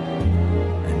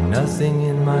and nothing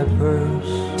in my purse,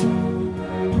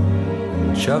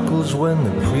 and chuckles when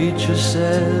the preacher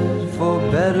said, for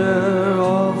better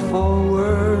or for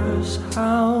worse,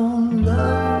 how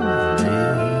love